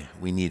why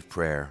we need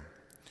prayer.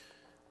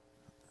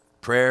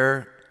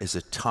 Prayer is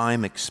a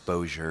time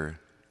exposure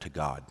to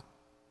God.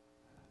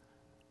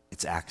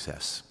 It's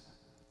access.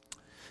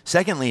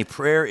 Secondly,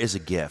 prayer is a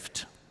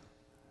gift.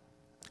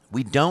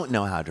 We don't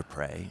know how to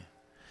pray.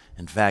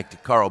 In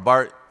fact, Karl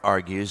Barth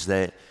argues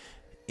that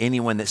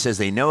anyone that says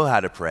they know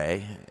how to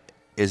pray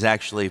is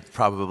actually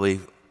probably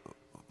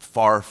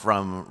far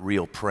from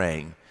real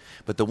praying.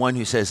 But the one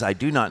who says, I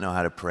do not know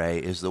how to pray,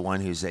 is the one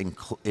who's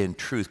in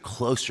truth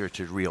closer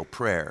to real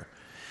prayer.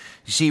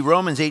 You see,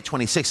 Romans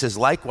 8:26 says,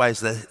 likewise,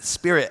 the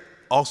Spirit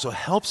also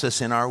helps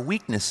us in our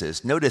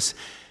weaknesses. Notice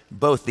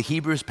both the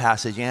Hebrews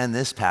passage and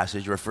this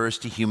passage refers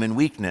to human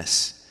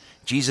weakness.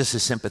 Jesus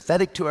is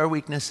sympathetic to our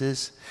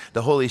weaknesses.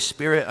 The Holy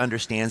Spirit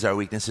understands our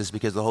weaknesses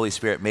because the Holy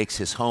Spirit makes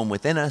his home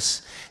within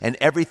us. And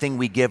everything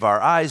we give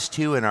our eyes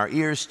to and our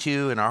ears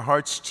to and our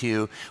hearts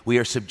to, we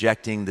are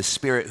subjecting the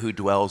Spirit who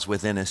dwells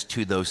within us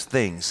to those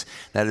things.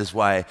 That is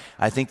why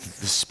I think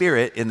the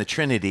Spirit in the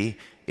Trinity,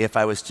 if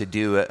I was to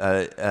do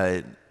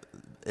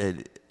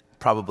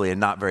probably a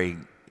not very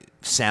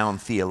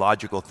sound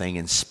theological thing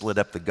and split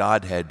up the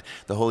Godhead,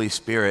 the Holy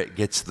Spirit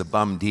gets the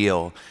bum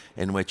deal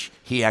in which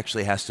he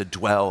actually has to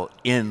dwell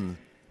in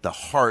the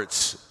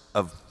hearts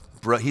of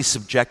he's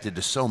subjected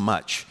to so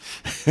much.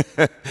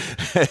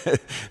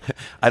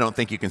 I don't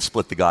think you can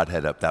split the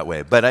Godhead up that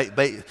way.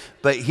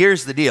 But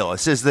here's the deal. It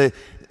says the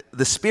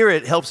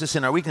Spirit helps us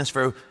in our weakness,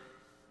 for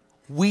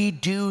we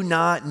do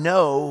not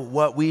know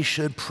what we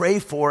should pray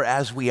for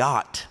as we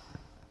ought.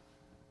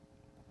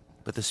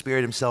 But the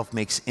Spirit himself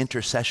makes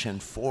intercession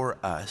for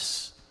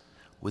us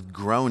with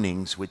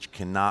groanings which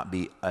cannot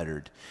be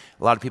uttered.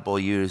 A lot of people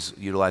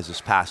utilize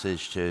this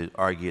passage to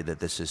argue that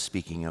this is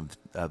speaking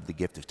of the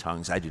gift of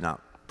tongues. I do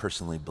not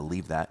personally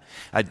believe that.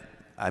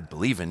 I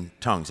believe in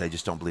tongues. I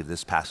just don't believe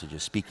this passage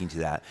is speaking to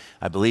that.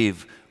 I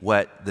believe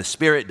what the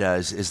Spirit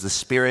does is the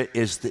Spirit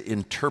is the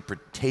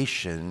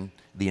interpretation,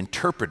 the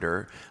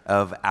interpreter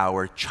of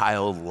our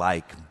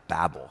childlike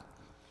babble.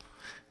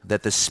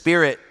 That the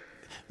Spirit,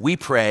 we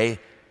pray,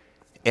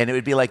 and it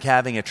would be like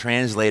having a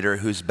translator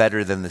who's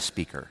better than the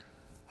speaker,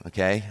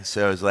 okay?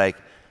 So it's like,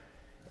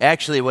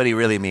 actually what he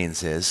really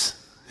means is,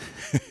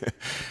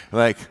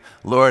 like,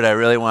 Lord, I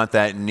really want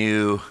that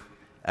new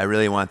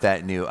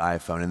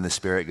iPhone. And the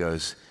Spirit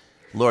goes,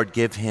 Lord,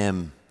 give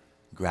him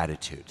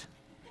gratitude.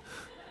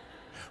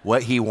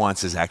 What he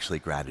wants is actually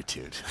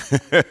gratitude.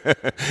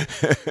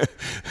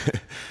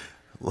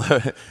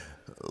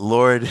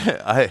 Lord,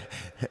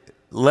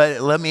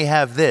 let me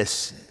have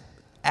this.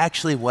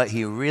 Actually, what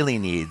he really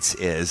needs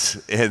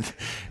is, and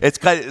it's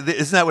kind of,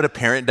 isn't that what a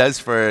parent does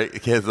for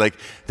kids? Like,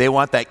 they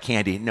want that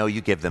candy. No, you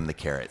give them the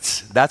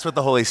carrots. That's what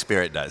the Holy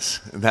Spirit does.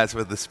 That's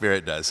what the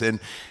Spirit does. And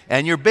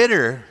you're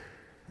bitter,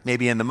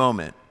 maybe in the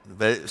moment.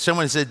 But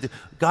someone said,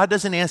 God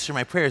doesn't answer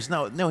my prayers.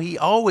 No, he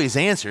always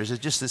answers.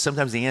 It's just that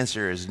sometimes the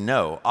answer is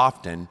no.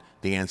 Often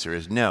the answer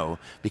is no,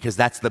 because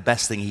that's the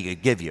best thing he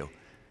could give you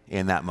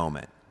in that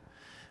moment.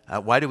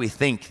 Why do we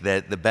think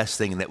that the best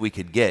thing that we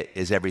could get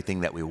is everything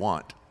that we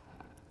want?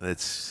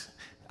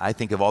 I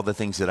think of all the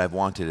things that I've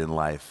wanted in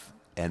life,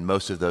 and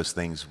most of those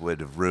things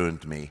would have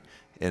ruined me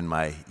in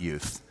my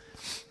youth.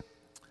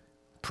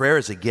 Prayer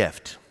is a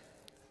gift.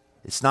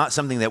 It's not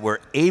something that we're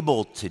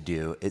able to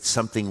do. It's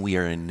something we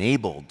are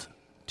enabled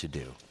to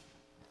do.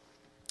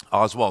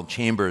 Oswald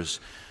Chambers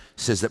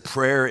says that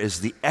prayer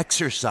is the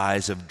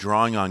exercise of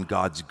drawing on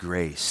God's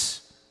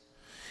grace.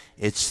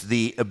 It's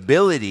the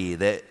ability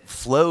that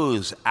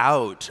flows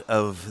out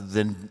of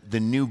the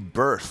new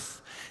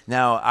birth.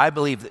 Now, I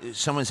believe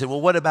someone said,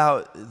 well, what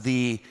about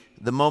the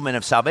moment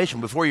of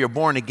salvation? Before you're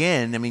born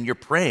again, I mean, you're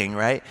praying,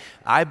 right?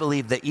 I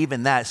believe that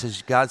even that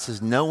says, God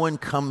says, no one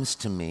comes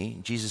to me.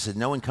 Jesus said,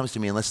 no one comes to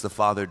me unless the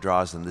Father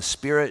draws them. The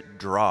Spirit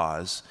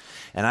draws.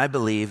 And I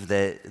believe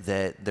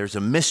that there's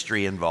a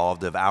mystery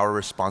involved of our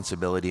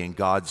responsibility and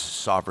God's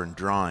sovereign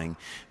drawing.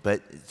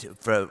 But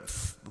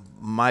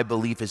my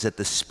belief is that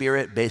the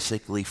Spirit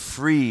basically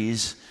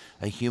frees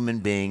a human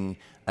being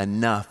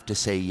enough to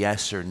say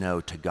yes or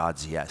no to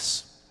God's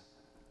yes.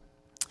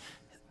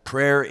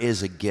 Prayer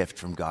is a gift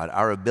from God.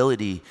 Our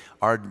ability,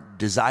 our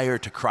desire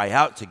to cry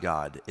out to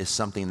God is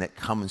something that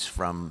comes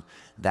from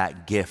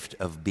that gift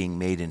of being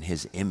made in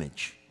His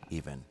image,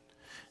 even.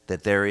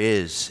 That there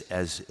is,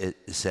 as it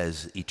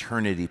says,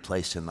 eternity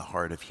placed in the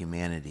heart of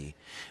humanity.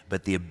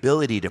 But the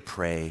ability to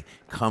pray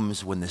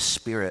comes when the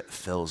Spirit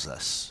fills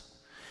us.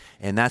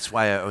 And that's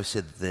why I always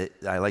said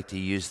that I like to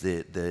use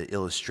the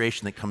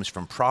illustration that comes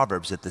from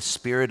Proverbs, that the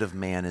spirit of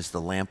man is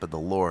the lamp of the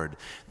Lord,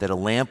 that a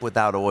lamp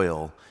without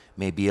oil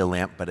may be a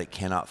lamp, but it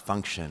cannot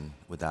function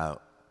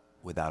without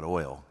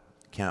oil.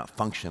 It cannot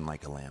function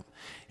like a lamp.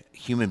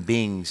 Human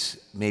beings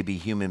may be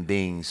human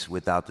beings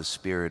without the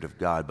Spirit of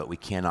God, but we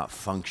cannot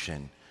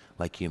function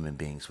like human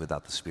beings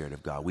without the Spirit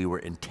of God. We were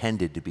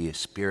intended to be a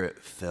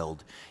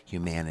Spirit-filled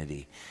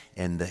humanity.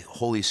 And the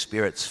Holy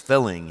Spirit's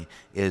filling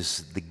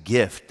is the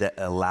gift that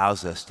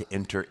allows us to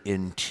enter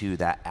into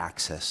that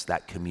access,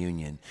 that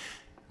communion.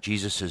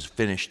 Jesus'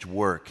 finished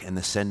work and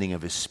the sending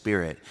of His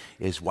Spirit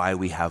is why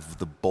we have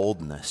the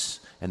boldness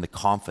and the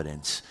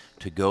confidence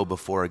to go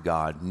before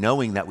God,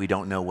 knowing that we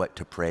don't know what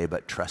to pray,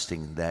 but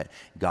trusting that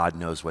God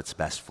knows what's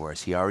best for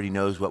us. He already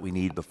knows what we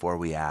need before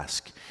we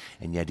ask,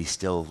 and yet He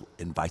still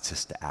invites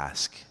us to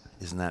ask.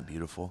 Isn't that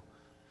beautiful?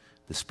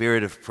 The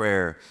spirit of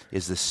prayer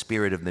is the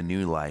spirit of the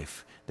new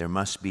life. There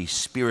must be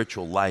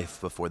spiritual life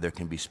before there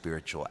can be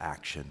spiritual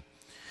action.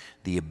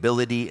 The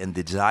ability and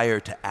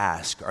desire to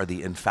ask are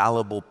the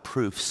infallible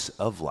proofs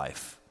of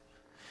life.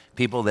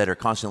 People that are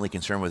constantly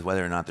concerned with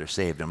whether or not they're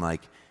saved, I'm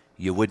like,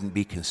 you wouldn't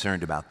be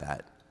concerned about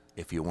that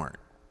if you weren't.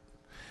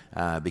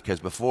 Because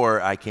before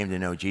I came to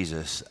know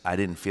Jesus, I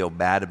didn't feel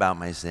bad about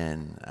my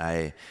sin.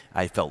 I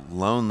felt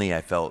lonely.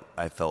 I felt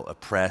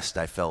oppressed.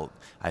 I felt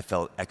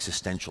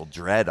existential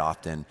dread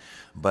often.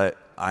 But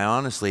I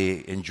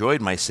honestly enjoyed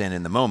my sin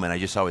in the moment. I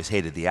just always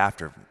hated the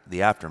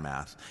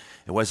aftermath.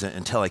 It wasn't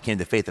until I came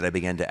to faith that I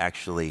began to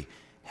actually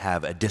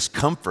have a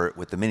discomfort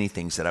with the many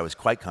things that I was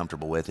quite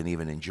comfortable with and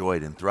even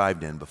enjoyed and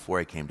thrived in before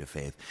I came to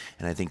faith.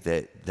 And I think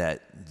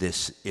that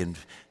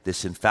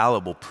this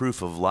infallible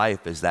proof of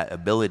life is that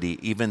ability,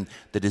 even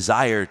the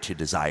desire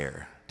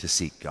to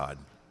seek God.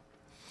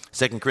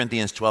 2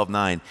 Corinthians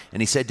 12:9,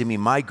 and he said to me,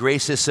 my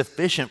grace is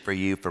sufficient for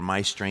you, for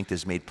my strength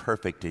is made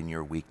perfect in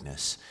your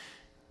weakness.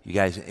 You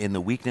guys, in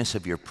the weakness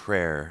of your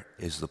prayer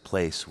is the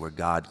place where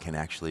God can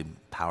actually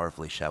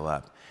powerfully show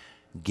up.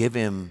 Give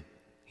Him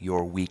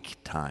your weak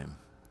time.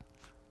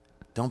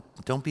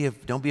 Don't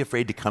be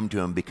afraid to come to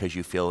Him because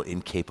you feel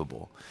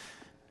incapable.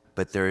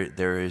 But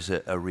there is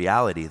a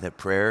reality that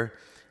prayer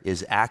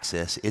is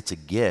access. It's a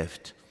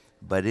gift,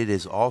 but it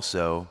is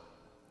also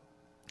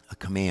a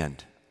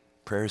command.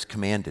 Prayer is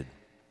commanded.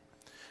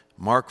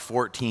 Mark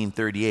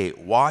 14:38,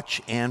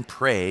 watch and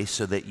pray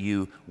so that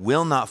you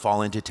will not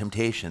fall into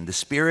temptation. The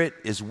spirit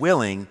is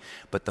willing,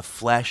 but the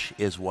flesh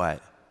is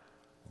what?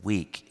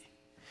 Weak.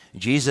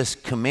 Jesus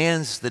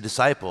commands the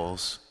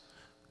disciples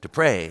to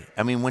pray.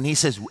 I mean, when He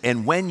says,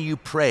 and when you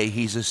pray,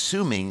 He's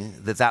assuming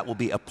that will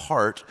be a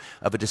part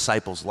of a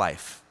disciple's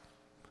life.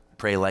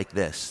 Pray like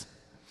this.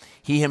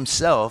 He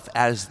Himself,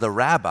 as the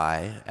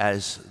rabbi,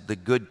 as the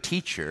good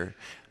teacher,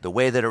 the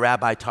way that a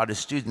rabbi taught his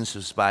students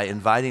was by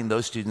inviting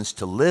those students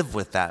to live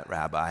with that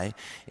rabbi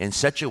in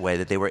such a way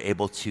that they were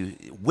able to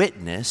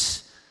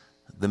witness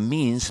the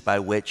means by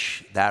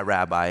which that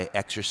rabbi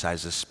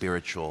exercises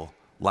spiritual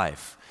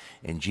life.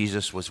 And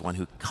Jesus was one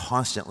who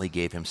constantly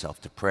gave Himself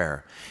to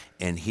prayer.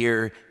 And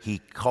here He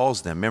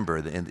calls them, remember,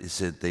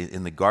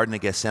 in the Garden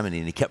of Gethsemane,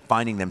 and He kept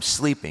finding them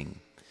sleeping.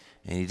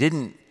 And He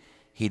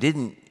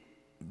didn't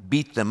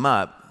beat them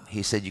up.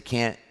 He said, you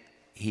can't,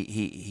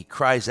 he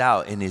cries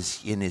out in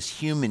his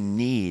human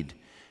need.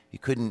 You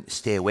couldn't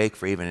stay awake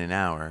for even an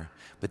hour.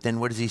 But then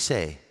what does He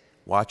say?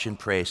 Watch and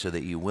pray so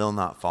that you will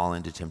not fall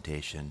into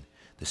temptation.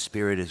 The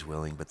spirit is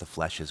willing, but the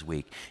flesh is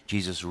weak.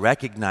 Jesus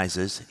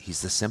recognizes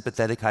He's the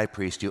sympathetic high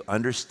priest who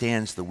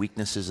understands the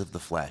weaknesses of the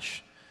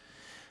flesh.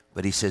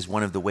 But He says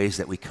one of the ways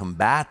that we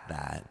combat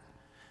that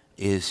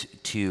is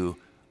to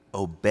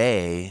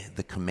obey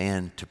the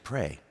command to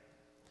pray.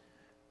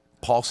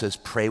 Paul says,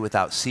 pray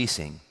without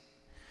ceasing.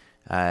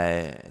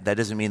 That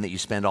doesn't mean that you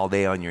spend all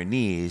day on your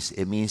knees.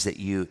 It means that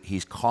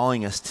he's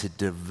calling us to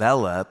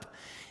develop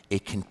a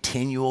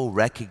continual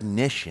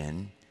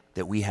recognition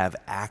that we have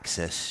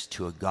access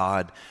to a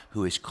God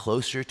who is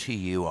closer to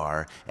you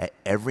are at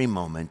every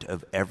moment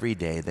of every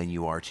day than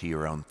you are to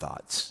your own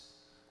thoughts.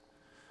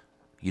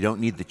 You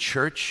don't need the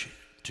church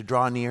to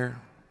draw near.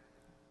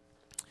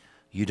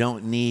 You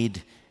don't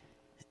need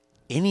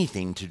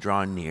anything to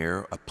draw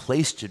near, a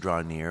place to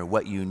draw near.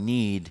 What you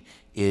need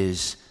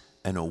is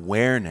an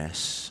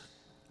awareness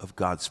of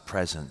God's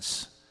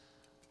presence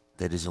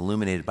that is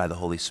illuminated by the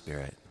Holy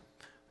Spirit,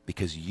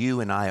 because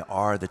you and I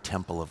are the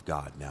temple of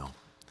God now.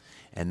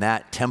 And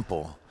that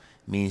temple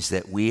means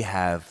that we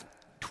have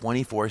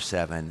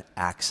 24/7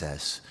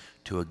 access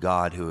to a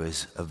God who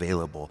is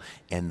available.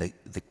 And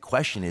the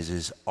question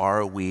is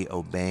are we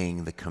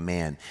obeying the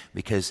command?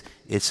 Because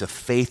it's a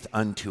faith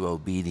unto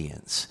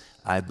obedience.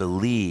 I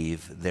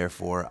believe,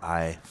 therefore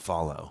I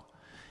follow.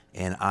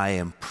 And I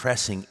am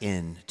pressing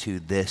into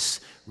this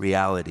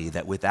reality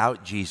that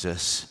without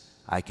Jesus,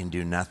 I can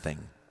do nothing.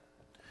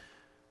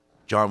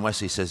 John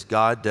Wesley says,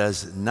 God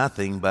does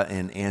nothing but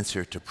in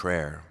answer to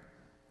prayer.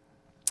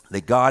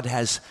 That God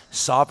has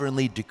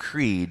sovereignly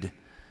decreed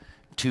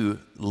to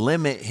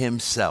limit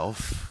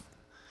himself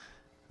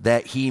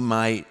that he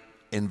might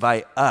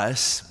invite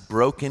us,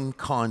 broken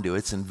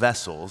conduits and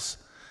vessels,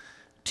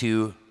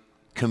 to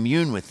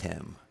commune with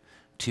him,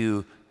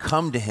 to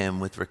come to him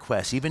with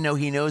requests. Even though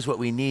he knows what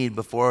we need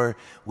before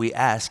we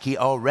ask, he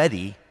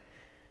already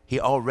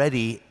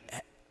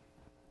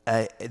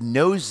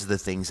knows the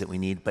things that we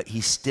need, but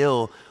he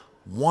still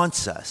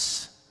wants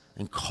us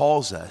and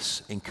calls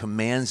us and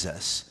commands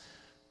us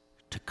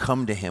to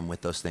come to him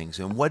with those things.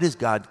 And what is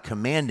God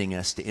commanding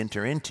us to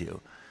enter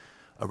into?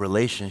 A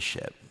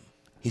relationship.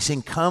 He's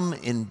saying, come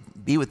and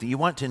be with me.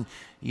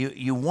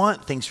 You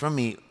want things from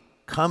me,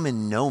 come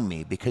and know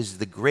me, because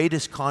the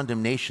greatest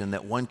condemnation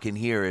that one can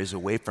hear is,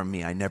 away from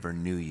me, I never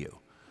knew you.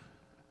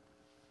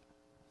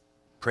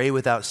 Pray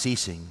without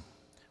ceasing.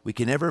 We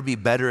can never be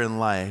better in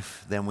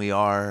life than we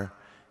are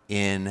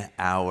in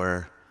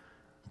our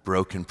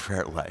broken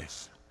prayer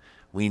life.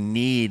 We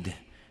need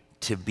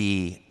to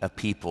be a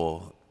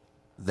people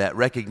that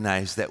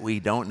recognize that we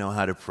don't know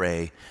how to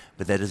pray,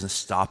 but that doesn't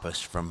stop us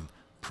from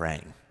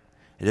praying.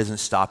 It doesn't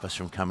stop us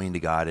from coming to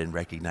God and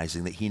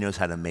recognizing that he knows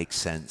how to make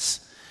sense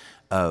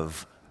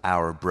of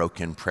our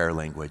broken prayer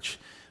language,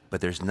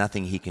 but there's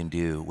nothing he can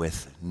do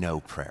with no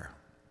prayer.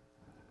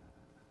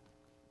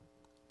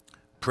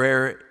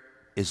 Prayer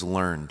is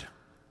learned.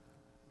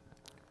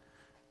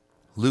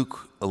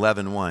 Luke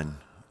 11:1,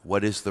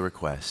 what is the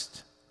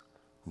request?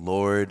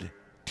 Lord,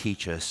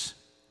 teach us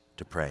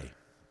to pray.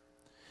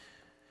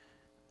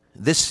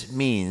 This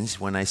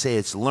means, when I say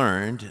it's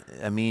learned,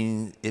 it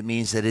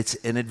means that it's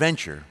an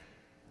adventure,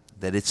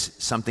 that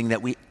it's something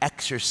that we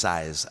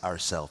exercise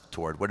ourselves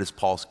toward. What does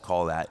Paul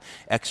call that?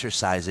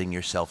 Exercising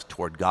yourself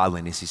toward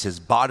godliness. He says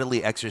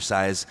bodily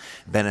exercise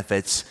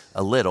benefits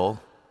a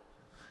little,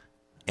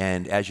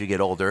 and as you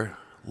get older,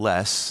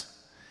 less.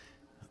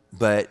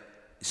 But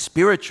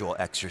spiritual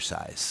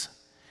exercise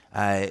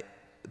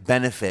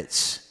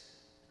benefits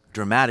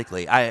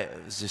dramatically. I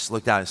just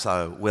looked out and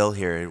saw Will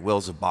here.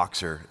 Will's a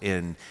boxer,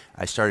 and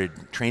I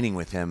started training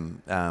with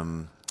him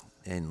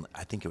in,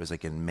 I think it was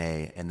like in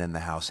May, and then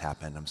the house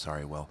happened. I'm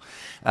sorry, Will.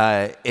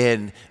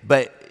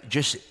 But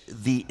just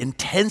the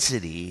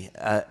intensity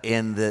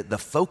and the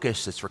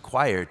focus that's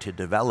required to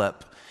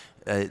develop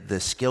the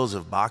skills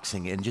of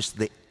boxing, and just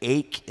the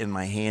ache in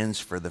my hands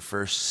for the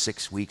first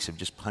 6 weeks of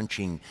just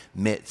punching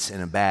mitts in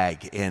a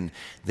bag, and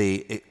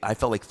I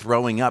felt like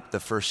throwing up the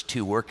first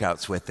 2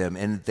 workouts with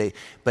them,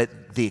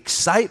 but the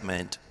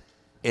excitement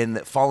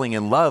and falling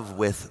in love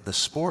with the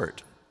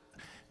sport,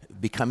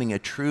 becoming a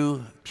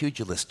true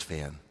pugilist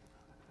fan,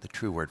 the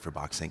true word for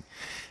boxing,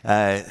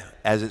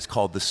 as it's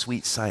called, the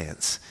sweet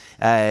science.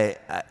 That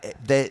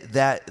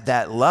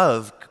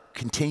love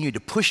continued to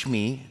push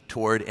me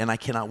toward, and I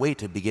cannot wait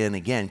to begin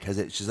again, because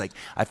it's just like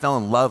I fell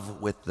in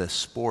love with the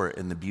sport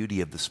and the beauty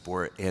of the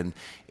sport, and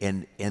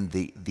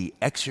the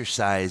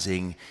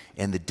exercising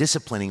and the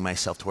disciplining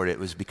myself toward it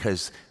was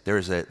because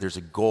there's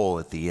a goal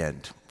at the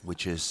end,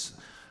 which is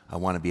I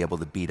want to be able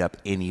to beat up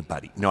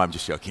anybody. No, I'm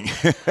just joking.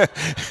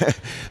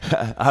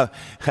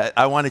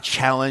 I want to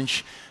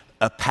challenge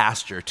a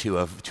pastor to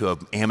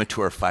an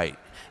amateur fight.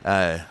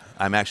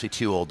 I'm actually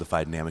too old to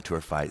fight an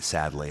amateur fight,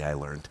 sadly, I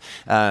learned.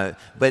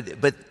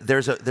 But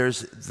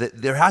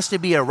there has to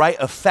be a right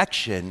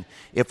affection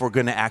if we're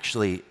going to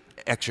actually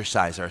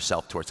exercise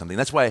ourselves towards something.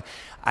 That's why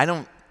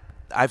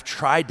I've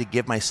tried to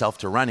give myself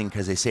to running,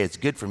 because they say it's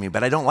good for me,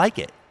 but I don't like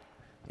it.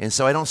 And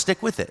so I don't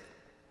stick with it.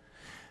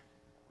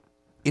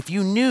 If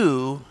you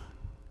knew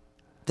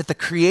that the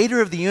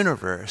creator of the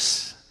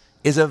universe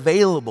is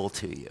available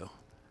to you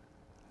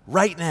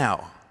right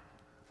now,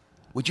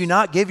 would you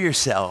not give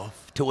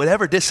yourself to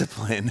whatever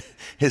discipline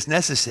is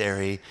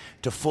necessary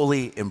to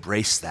fully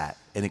embrace that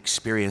and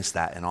experience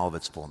that in all of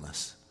its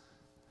fullness?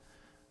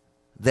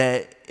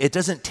 That it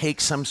doesn't take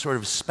some sort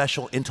of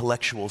special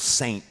intellectual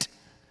saint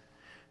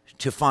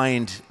to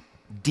find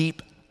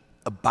deep,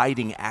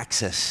 abiding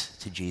access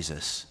to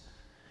Jesus.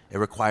 It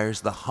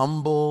requires the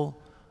humble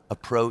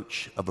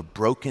approach of a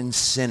broken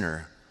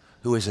sinner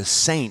who is a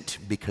saint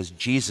because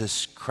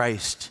Jesus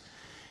Christ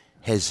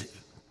has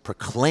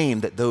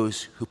proclaimed that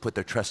those who put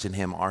their trust in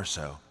him are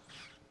so.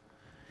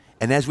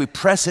 And as we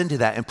press into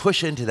that and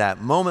push into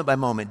that moment by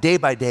moment, day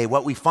by day,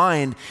 what we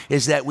find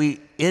is that we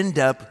end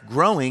up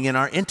growing in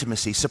our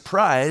intimacy.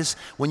 Surprise,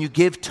 when you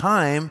give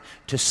time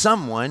to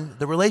someone,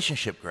 the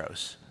relationship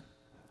grows.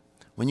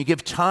 When you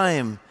give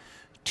time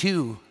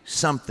to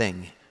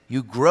something,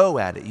 you grow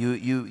at it,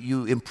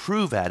 you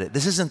improve at it.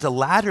 This isn't a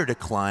ladder to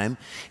climb.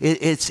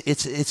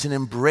 It's an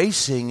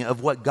embracing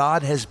of what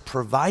God has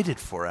provided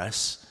for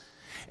us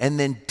and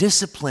then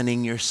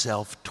disciplining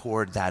yourself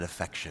toward that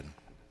affection.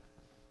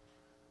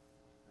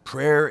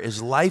 Prayer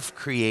is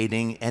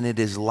life-creating and it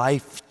is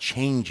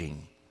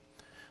life-changing.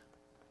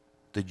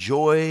 The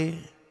joy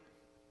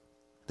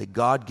that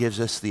God gives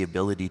us the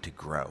ability to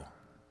grow.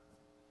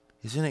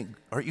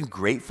 Aren't you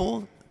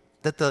grateful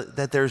that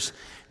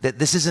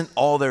this isn't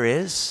all there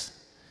is,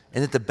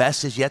 and that the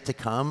best is yet to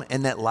come,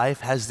 and that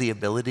life has the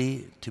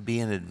ability to be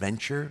an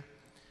adventure,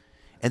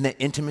 and that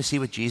intimacy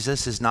with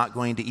Jesus is not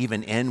going to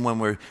even end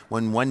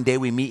when one day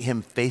we meet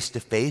him face to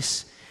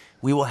face?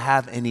 We will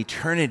have an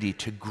eternity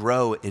to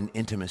grow in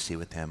intimacy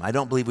with him. I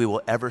don't believe we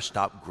will ever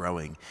stop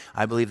growing.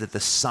 I believe that the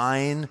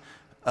sign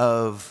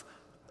of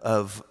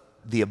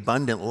the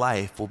abundant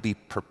life will be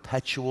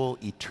perpetual,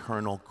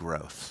 eternal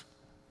growth.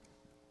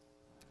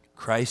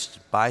 Christ,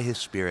 by his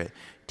Spirit,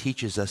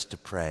 teaches us to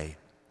pray,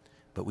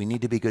 but we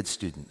need to be good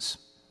students.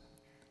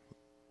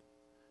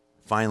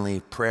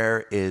 Finally,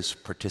 prayer is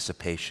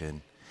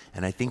participation.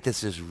 And I think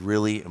this is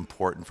really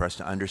important for us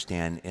to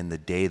understand in the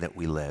day that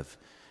we live.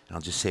 And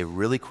I'll just say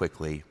really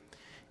quickly,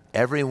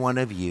 every one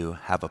of you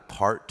have a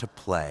part to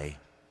play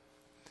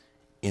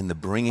in the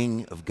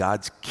bringing of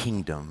God's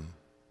kingdom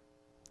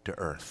to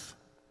earth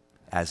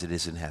as it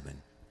is in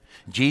heaven.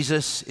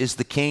 Jesus is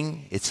the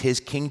king. It's his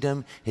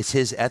kingdom. It's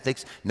his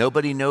ethics.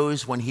 Nobody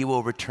knows when he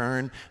will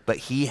return, but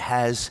he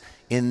has,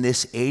 in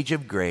this age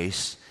of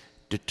grace,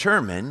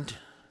 determined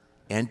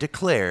and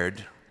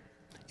declared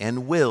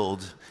and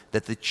willed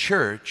that the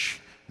church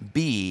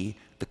be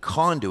the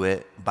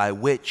conduit by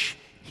which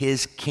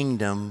his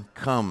kingdom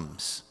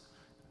comes,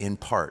 in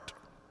part.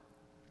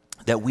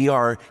 That we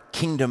are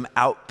kingdom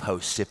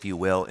outposts, if you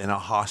will, in a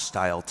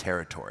hostile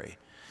territory.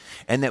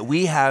 And that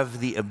we have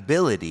the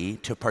ability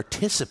to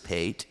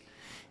participate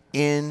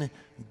in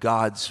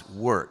God's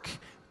work.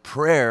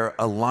 Prayer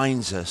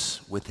aligns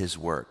us with his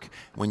work.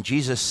 When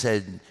Jesus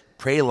said,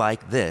 pray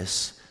like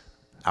this,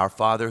 our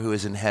Father who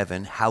is in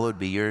heaven, hallowed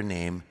be your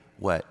name,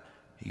 what?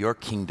 Your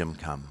kingdom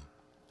come.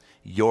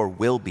 Your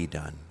will be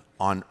done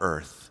on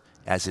earth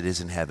as it is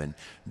in heaven.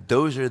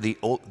 Those are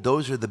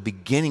the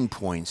beginning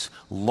points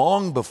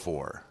long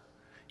before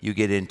you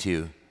get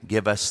into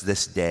give us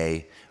this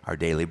day our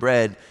daily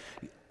bread.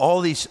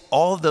 All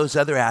of those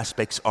other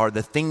aspects are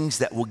the things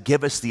that will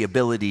give us the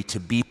ability to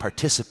be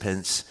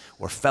participants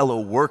or fellow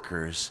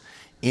workers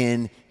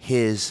in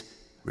his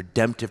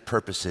redemptive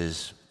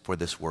purposes for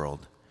this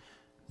world.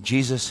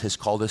 Jesus has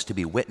called us to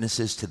be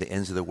witnesses to the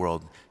ends of the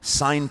world,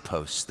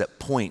 signposts that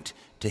point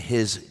to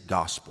his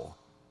gospel.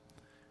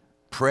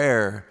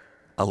 Prayer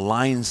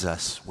aligns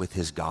us with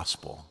his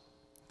gospel,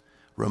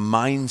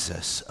 reminds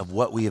us of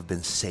what we have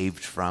been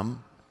saved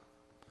from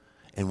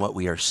and what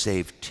we are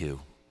saved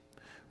to.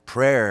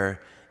 Prayer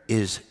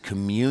is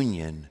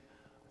communion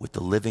with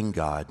the living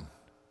God,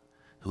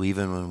 who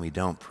even when we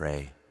don't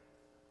pray,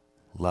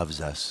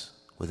 loves us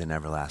with an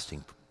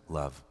everlasting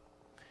love.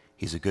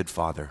 He's a good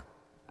Father.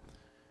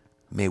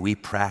 May we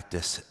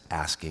practice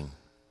asking.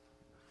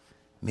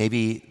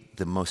 Maybe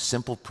the most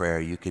simple prayer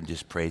you can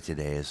just pray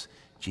today is,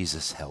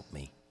 Jesus, help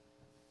me.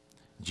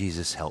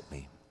 Jesus, help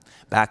me.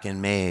 Back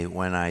in May,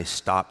 when I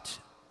stopped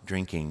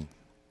drinking,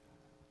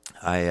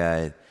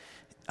 that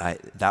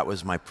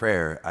was my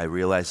prayer. I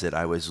realized that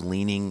I was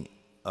leaning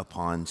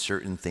upon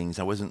certain things.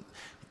 I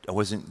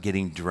wasn't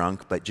getting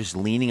drunk, but just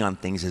leaning on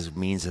things as a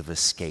means of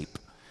escape.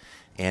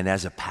 And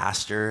as a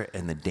pastor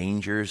and the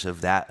dangers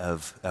of that,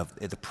 of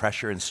the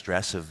pressure and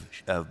stress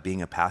of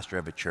being a pastor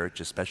of a church,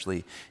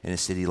 especially in a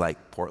city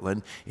like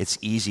Portland, it's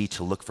easy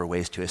to look for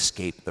ways to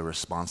escape the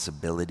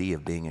responsibility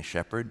of being a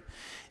shepherd.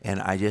 And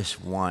I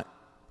just want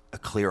a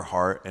clear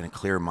heart and a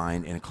clear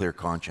mind and a clear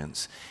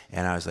conscience.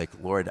 And I was like,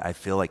 Lord, I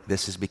feel like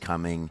this is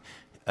becoming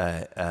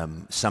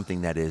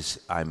something that is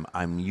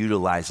I'm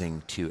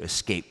utilizing to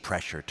escape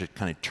pressure, to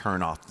kind of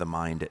turn off the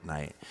mind at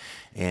night.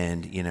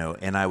 And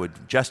and I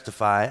would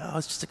justify,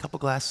 it's just a couple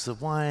glasses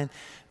of wine.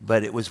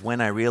 But it was when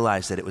I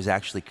realized that it was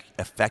actually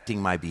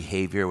affecting my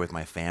behavior with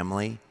my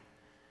family.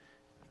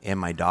 And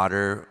my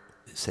daughter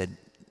said,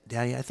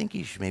 Daddy, I think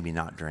you should maybe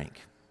not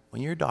drink.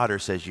 When your daughter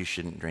says you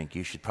shouldn't drink,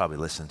 you should probably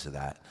listen to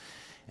that.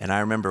 And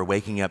I remember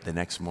waking up the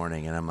next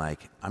morning and I'm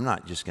like, I'm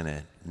not just going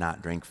to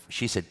not drink.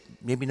 She said,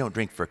 maybe don't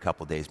drink for a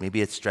couple days.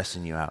 Maybe it's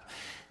stressing you out.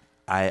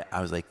 I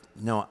was like,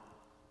 no,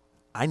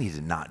 I need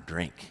to not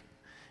drink.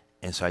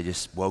 And so I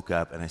just woke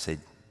up and I said,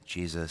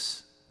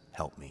 Jesus,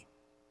 help me.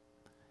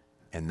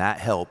 And that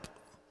help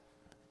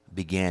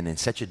began in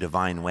such a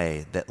divine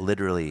way that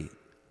literally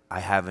I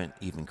haven't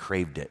even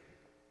craved it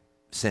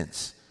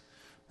since.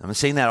 I'm not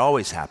saying that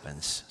always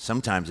happens.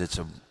 Sometimes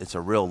it's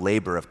a real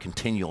labor of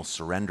continual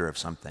surrender of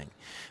something.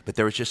 But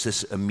there was just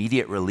this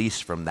immediate release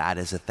from that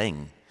as a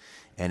thing.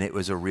 And it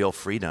was a real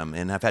freedom.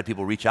 And I've had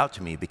people reach out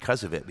to me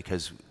because of it,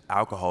 because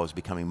alcohol is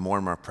becoming more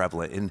and more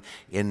prevalent.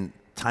 In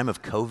time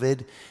of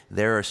COVID,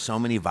 there are so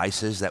many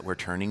vices that we're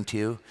turning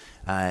to.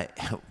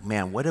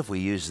 Man, what if we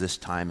use this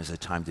time as a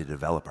time to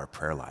develop our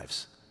prayer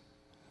lives?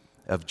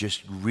 Of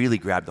just really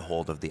grab the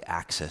hold of the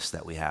access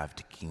that we have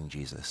to King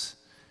Jesus.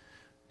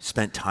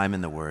 Spent time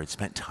in the Word,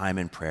 spent time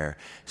in prayer,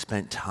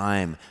 spent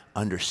time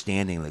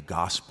understanding the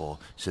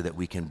gospel so that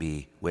we can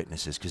be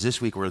witnesses. Because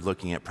this week we're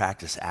looking at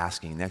practice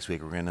asking. Next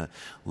week we're going to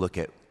look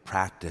at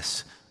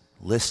practice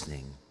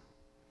listening.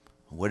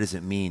 What does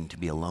it mean to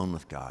be alone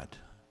with God?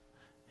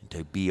 And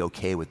to be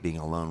okay with being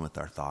alone with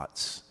our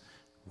thoughts,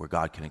 where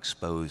God can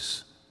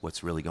expose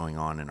what's really going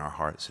on in our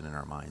hearts and in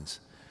our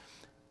minds.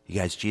 You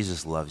guys,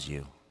 Jesus loves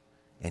you,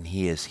 and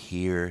he is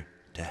here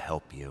to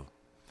help you.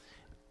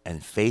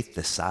 And faith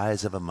the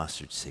size of a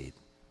mustard seed,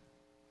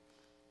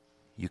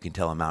 you can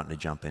tell a mountain to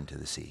jump into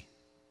the sea.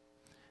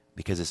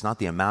 Because it's not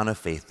the amount of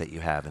faith that you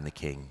have in the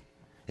King,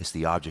 it's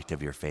the object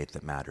of your faith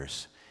that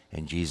matters.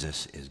 And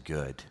Jesus is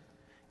good.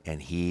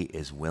 And he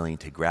is willing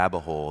to grab a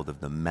hold of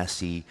the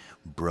messy,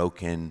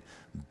 broken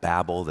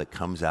babble that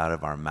comes out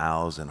of our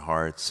mouths and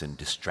hearts and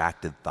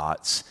distracted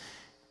thoughts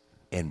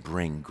and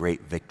bring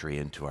great victory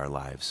into our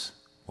lives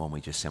when we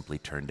just simply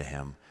turn to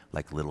him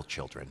like little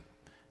children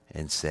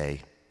and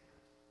say,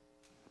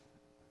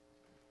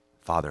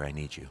 Father, I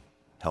need you.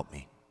 Help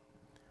me.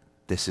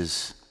 This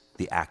is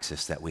the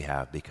access that we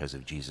have because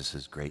of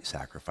Jesus' great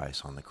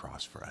sacrifice on the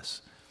cross for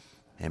us.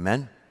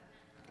 Amen?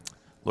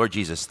 Lord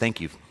Jesus, thank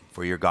you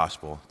for your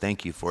gospel.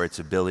 Thank you for its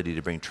ability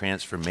to bring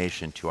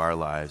transformation to our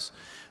lives.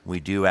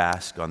 We do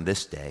ask on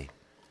this day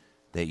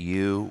that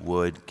you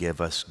would give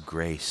us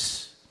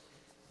grace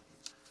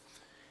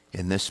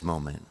in this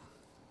moment.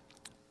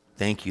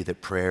 Thank you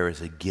that prayer is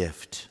a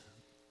gift.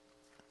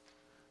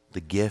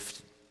 The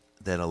gift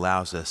that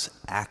allows us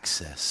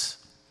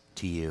access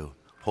to you.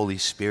 Holy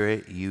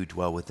Spirit, you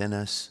dwell within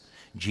us.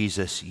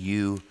 Jesus,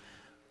 you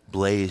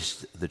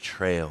blazed the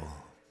trail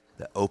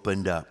that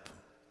opened up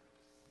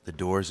the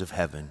doors of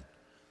heaven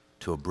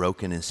to a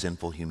broken and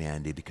sinful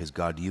humanity because,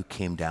 God, you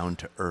came down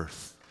to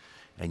earth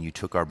and you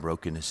took our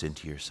brokenness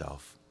into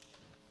yourself.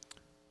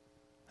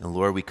 And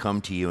Lord, we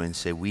come to you and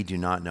say we do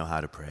not know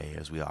how to pray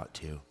as we ought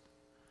to.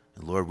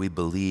 And Lord, we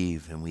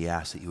believe and we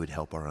ask that you would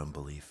help our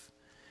unbelief.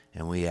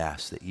 And we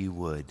ask that you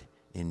would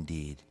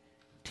indeed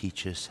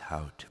teach us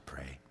how to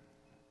pray.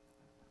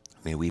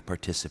 May we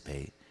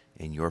participate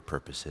in your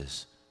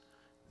purposes.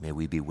 May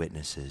we be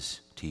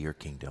witnesses to your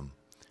kingdom.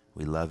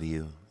 We love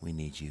you. We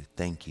need you.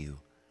 Thank you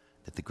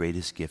that the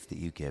greatest gift that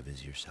you give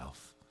is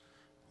yourself.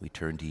 We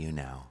turn to you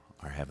now,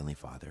 our Heavenly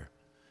Father,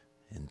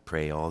 and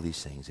pray all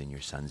these things in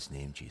your Son's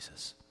name,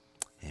 Jesus.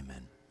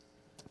 Amen.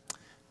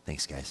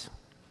 Thanks, guys.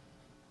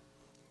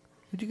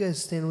 Would you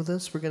guys stand with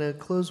us? We're going to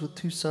close with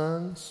 2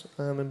 songs.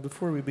 And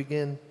before we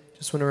begin,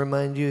 just want to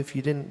remind you, if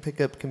you didn't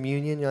pick up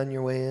communion on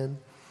your way in,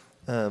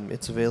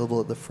 it's available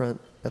at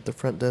the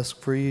front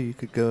desk for you. You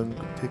could go and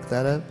pick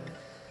that up.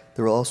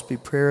 There will also be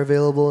prayer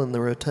available in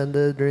the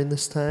rotunda during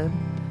this time.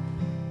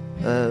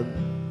 So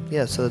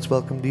that's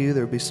welcome to you.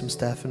 There will be some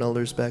staff and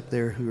elders back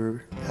there who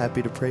are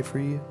happy to pray for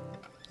you.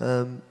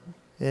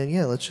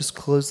 Let's just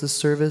close this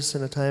service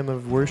in a time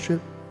of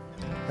worship,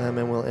 and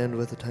we'll end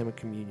with a time of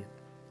communion.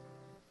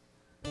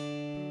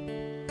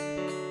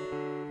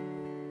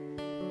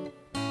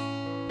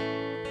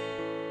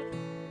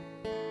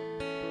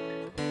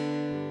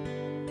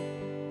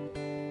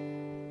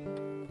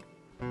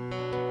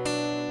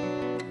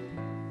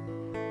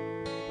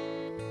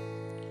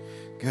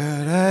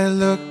 God, I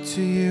look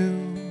to you,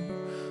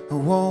 I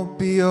won't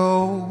be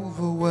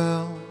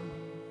overwhelmed.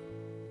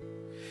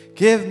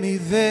 Give me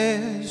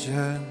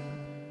vision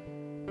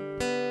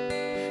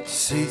to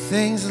see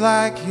things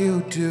like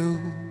you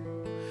do.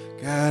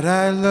 God,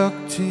 I look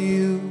to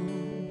you,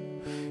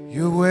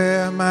 you're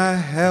where my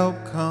help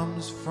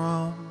comes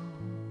from.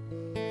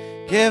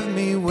 Give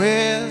me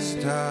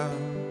wisdom,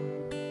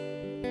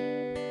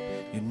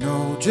 you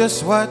know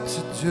just what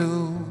to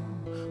do,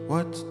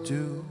 what to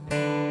do.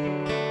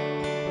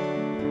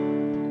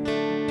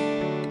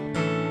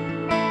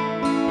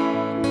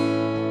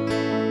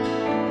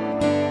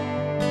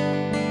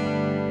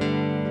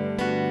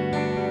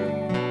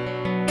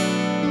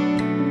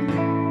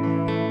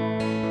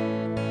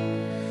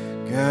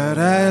 God,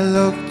 I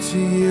look to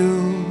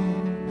you,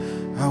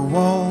 I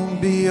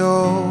won't be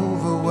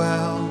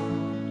overwhelmed.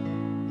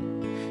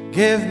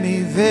 Give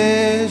me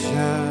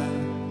vision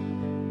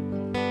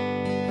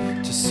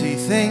to see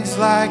things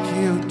like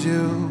you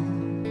do.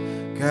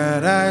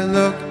 God, I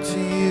look to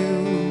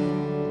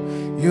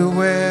you, you're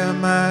where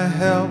my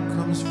help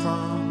comes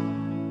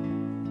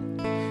from.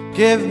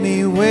 Give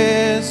me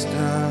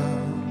wisdom,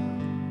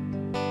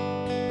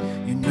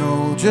 you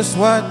know just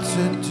what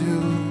to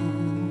do,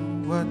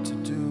 what to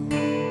do.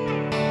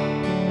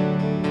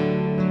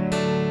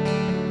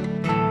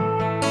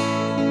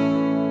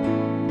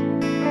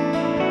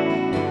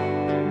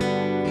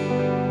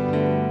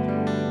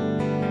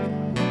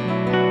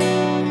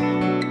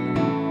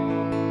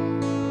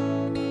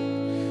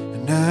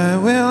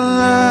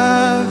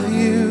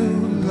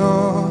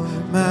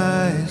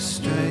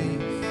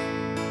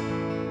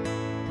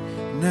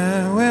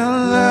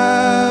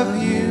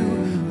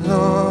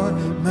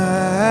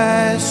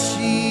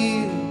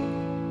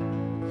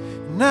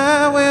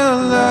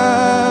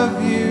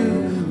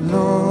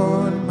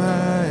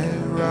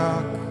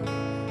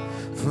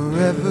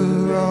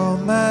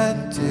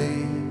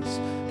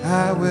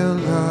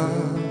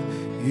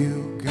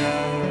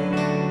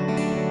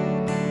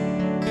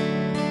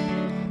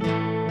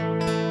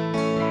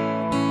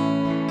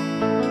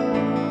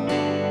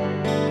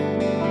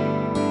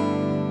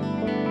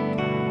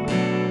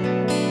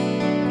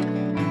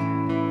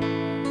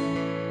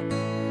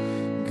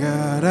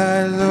 God,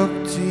 I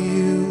look to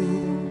you.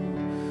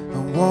 I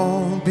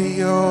won't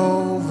be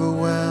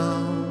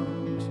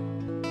overwhelmed.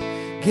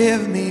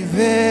 Give me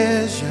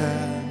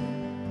vision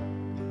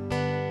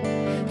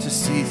to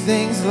see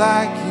things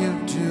like you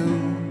do.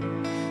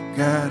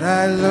 God,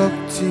 I look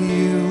to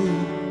you.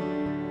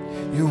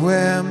 You're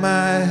where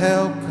my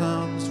help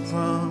comes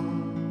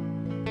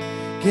from.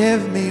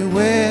 Give me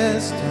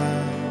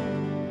wisdom.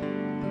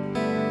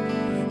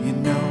 You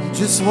know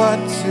just what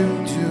to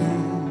do,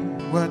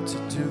 what to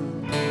do.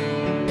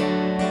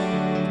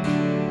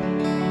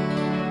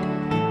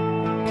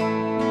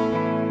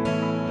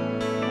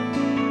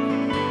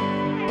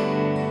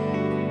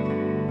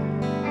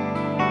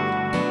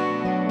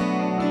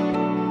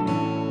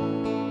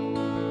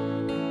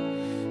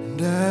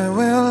 And I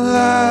will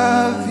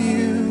love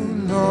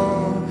you,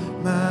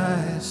 Lord,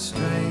 my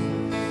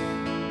strength.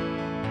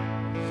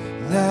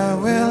 And I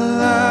will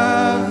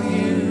love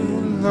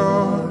you,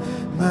 Lord,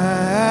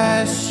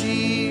 my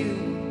shield.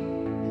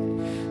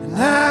 And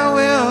I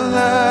will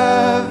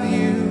love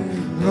you,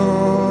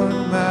 Lord,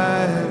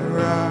 my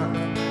rock.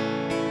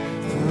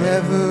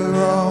 Forever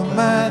all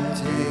my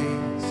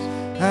days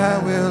I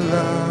will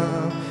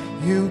love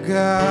you,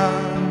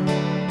 God.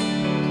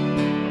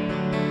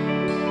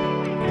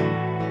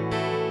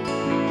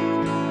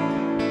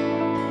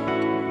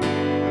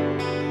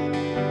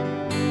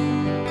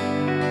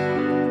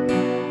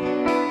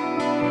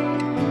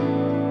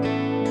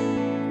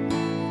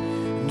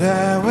 And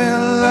I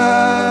will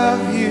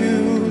love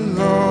you,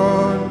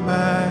 Lord,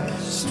 my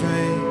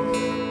strength.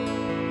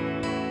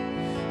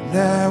 And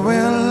I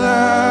will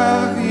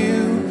love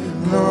you,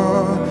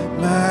 Lord,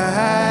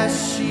 my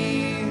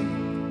shield.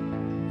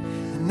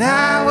 And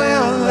I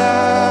will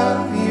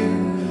love you,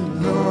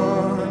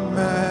 Lord,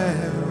 my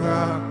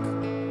rock.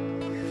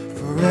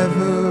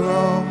 Forever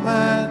all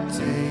my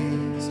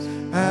days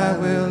I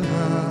will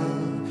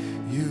love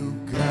you,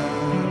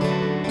 God.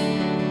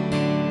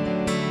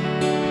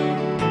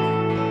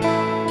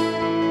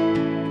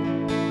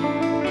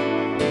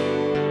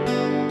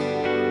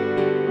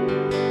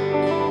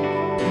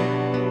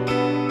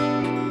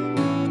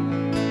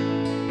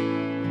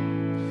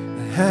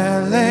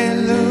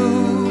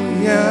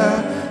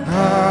 Hallelujah,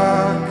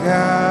 our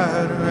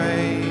God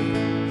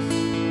reigns.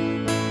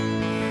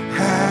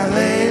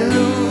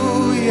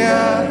 Hallelujah,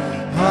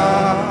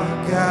 our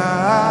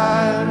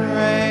God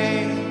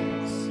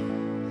reigns.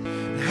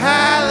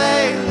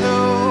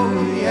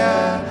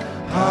 Hallelujah,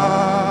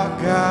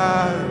 our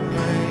God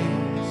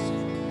reigns.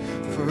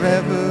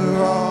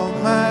 Forever all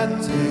my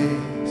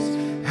days,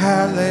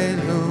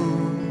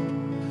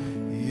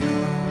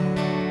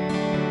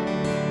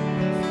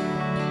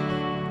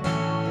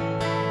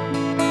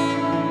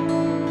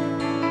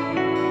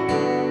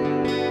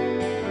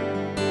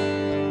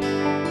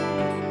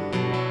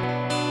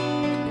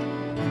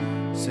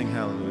 Sing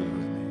hallelujah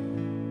with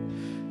me.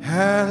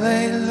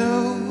 Hallelujah,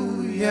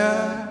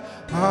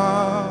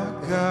 our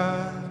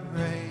God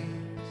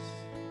reigns.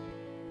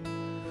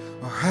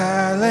 Oh,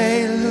 hallelujah,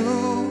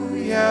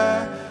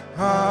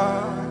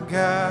 our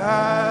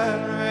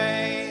God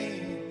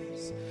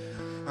reigns.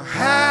 Oh,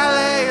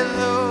 hallelujah,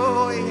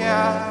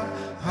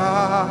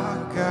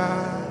 our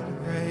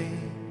God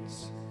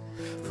reigns.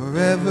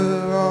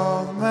 Forever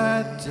all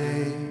my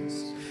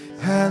days,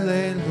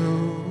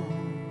 hallelujah.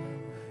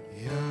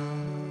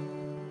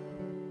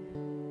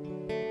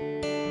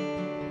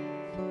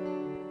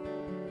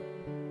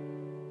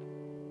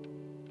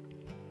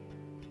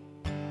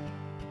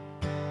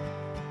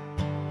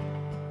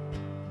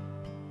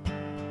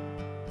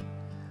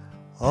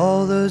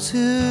 All those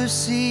who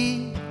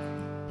seek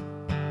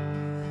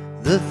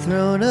the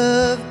throne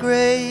of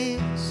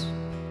grace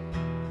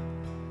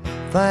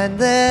find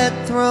that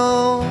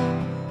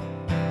throne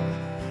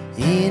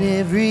in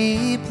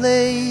every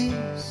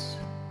place.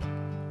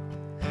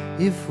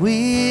 If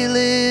we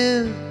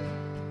live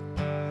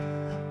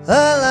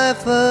a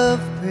life of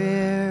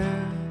prayer,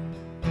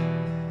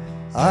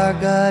 our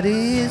God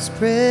is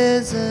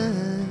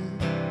present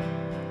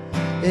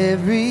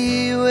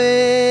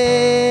everywhere.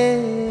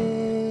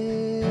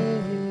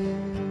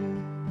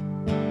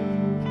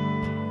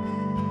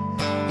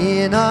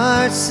 In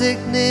our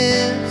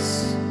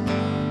sickness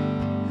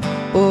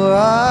or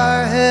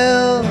our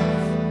health,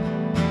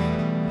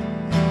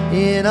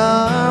 in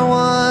our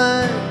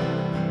want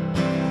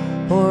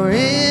or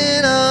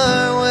in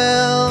our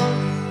wealth,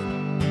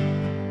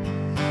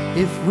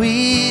 if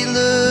we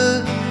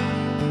look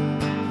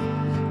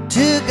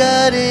to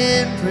God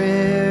in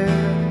prayer,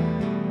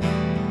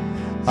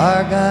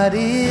 our God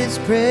is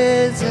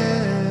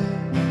present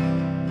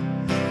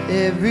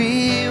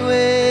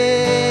everywhere.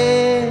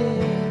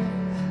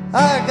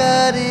 Our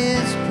God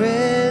is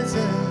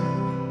present.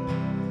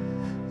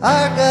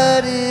 Our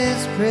God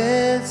is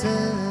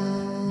present.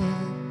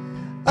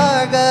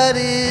 Our God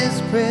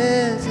is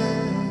present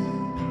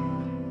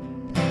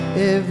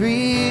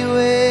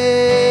everywhere.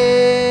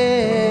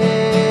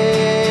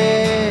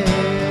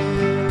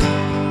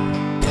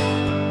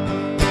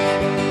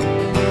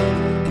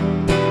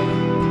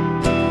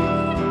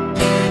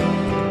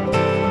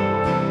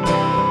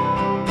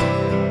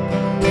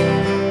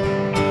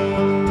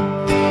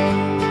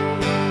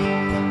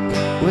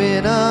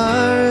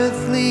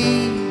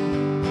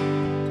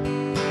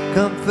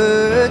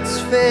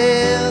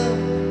 fail,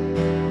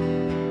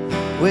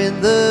 when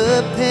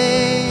the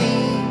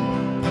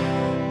pain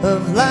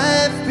of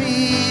life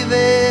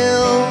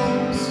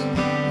prevails,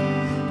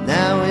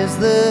 now is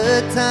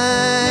the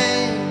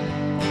time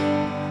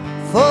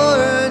for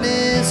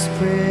earnest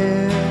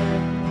prayer.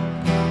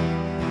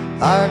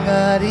 Our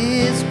God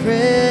is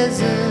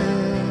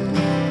present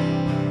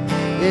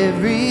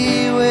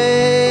everywhere.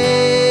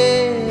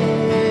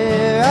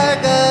 Our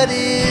God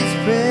is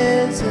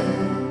present.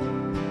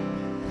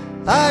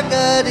 Our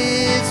God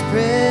is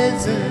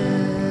present.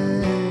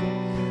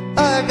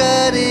 Our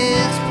God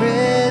is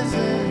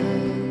present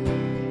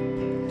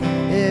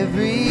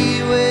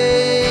everywhere.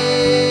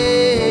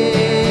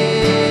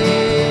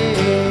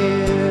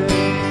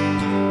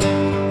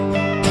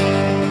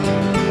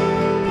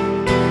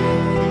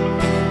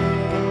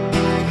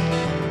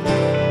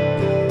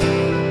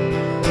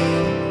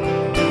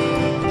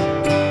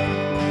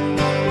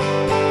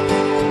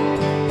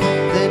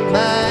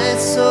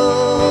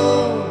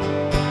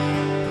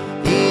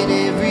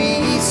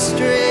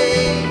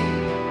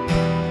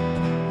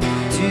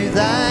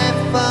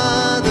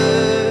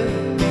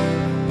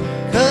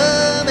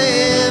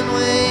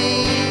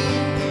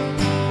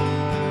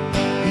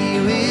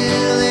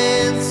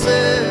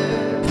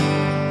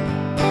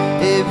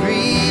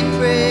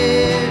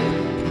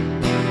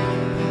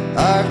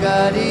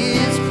 God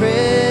is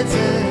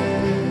present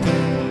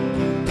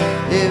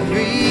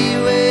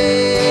everywhere.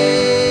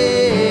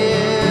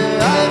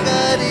 Our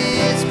God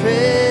is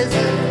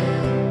present.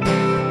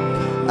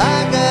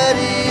 Our God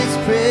is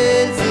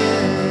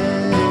present.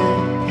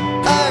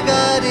 Our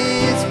God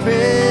is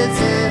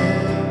present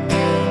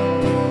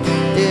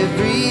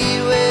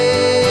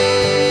everywhere.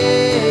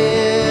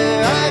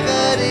 Our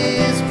God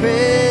is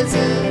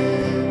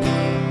present.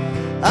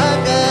 Our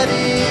God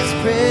is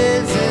present.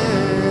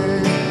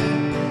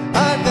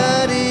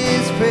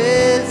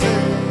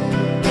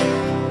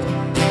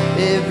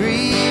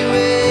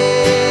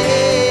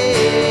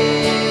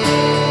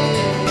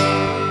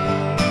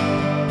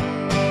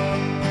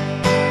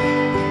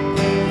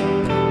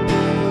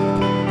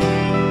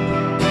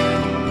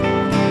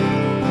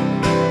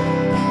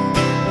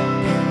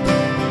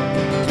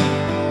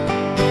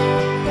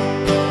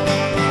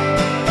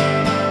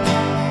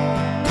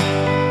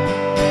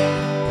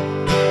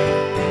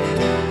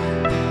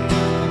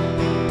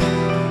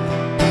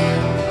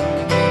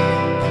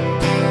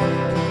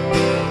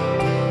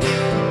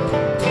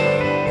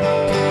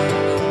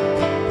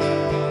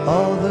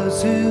 All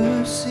those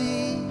who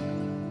see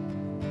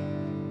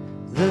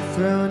the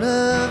throne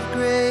of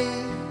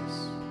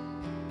grace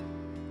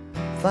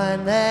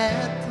find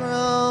that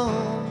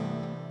throne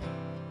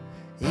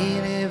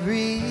in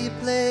every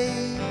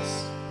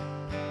place.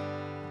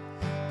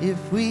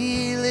 If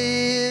we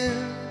live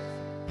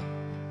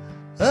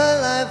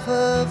a life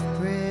of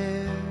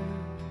prayer,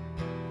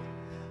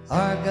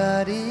 our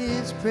God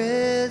is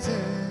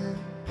present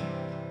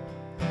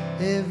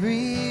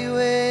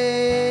everywhere.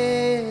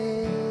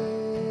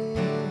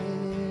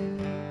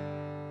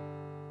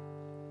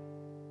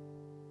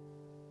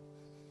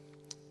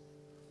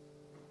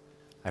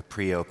 I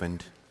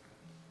pre-opened.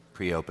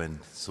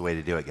 It's the way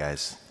to do it,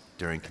 guys,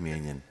 during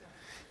communion.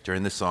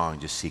 During the song,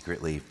 just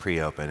secretly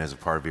pre-open as a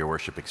part of your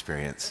worship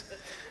experience.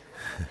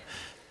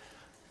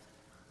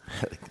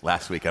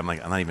 Last week, I'm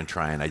like, I'm not even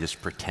trying. I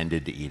just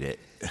pretended to eat it.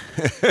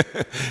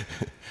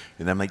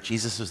 And I'm like,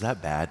 Jesus, was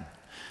that bad?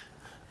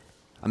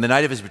 On the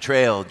night of his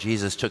betrayal,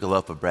 Jesus took a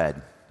loaf of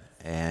bread.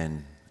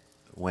 And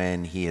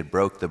when he had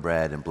broke the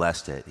bread and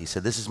blessed it, he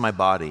said, this is my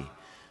body,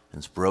 and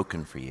it's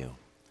broken for you.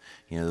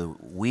 You know,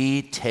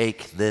 we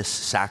take this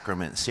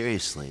sacrament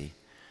seriously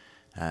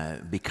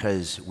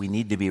because we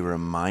need to be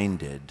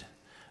reminded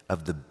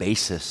of the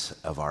basis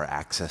of our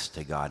access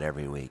to God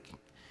every week.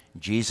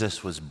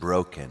 Jesus was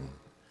broken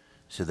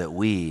so that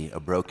we,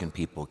 a broken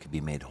people, could be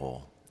made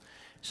whole.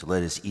 So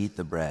let us eat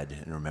the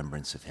bread in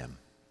remembrance of him.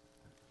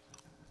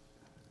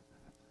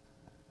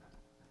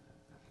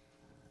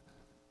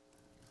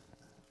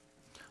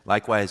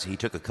 Likewise, he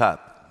took a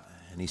cup,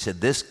 and he said,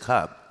 this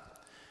cup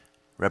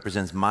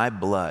represents my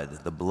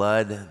blood, the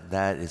blood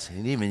that is, he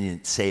didn't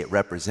even say it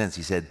represents,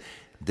 he said,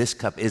 this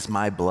cup is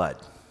my blood,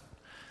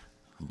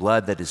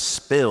 blood that is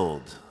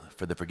spilled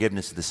for the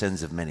forgiveness of the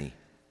sins of many.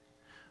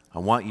 I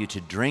want you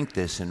to drink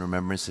this in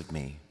remembrance of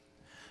me.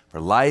 For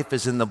life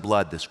is in the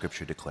blood, the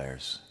scripture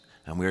declares.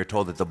 And we are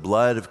told that the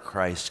blood of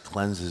Christ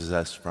cleanses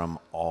us from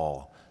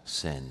all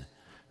sin.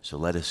 So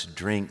let us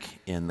drink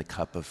in the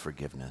cup of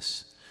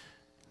forgiveness,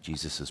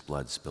 Jesus'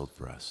 blood spilled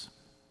for us.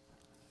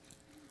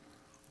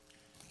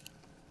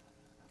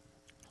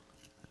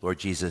 Lord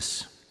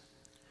Jesus,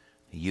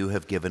 you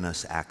have given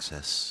us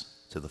access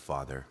to the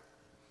Father,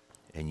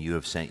 and you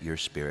have sent your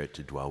Spirit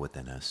to dwell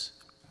within us.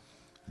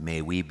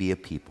 May we be a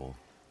people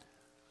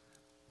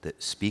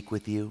that speak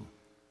with you,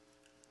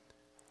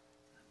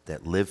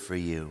 that live for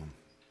you,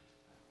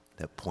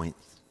 that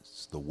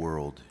points the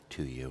world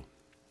to you.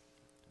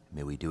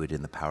 May we do it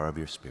in the power of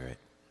your Spirit,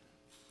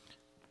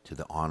 to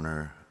the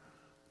honor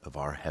of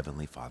our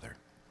Heavenly Father,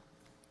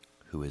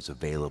 who is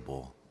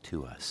available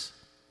to us.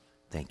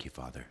 Thank you,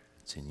 Father.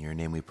 It's in your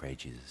name we pray,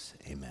 Jesus.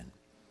 Amen.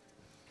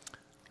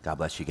 God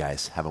bless you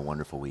guys. Have a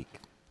wonderful week.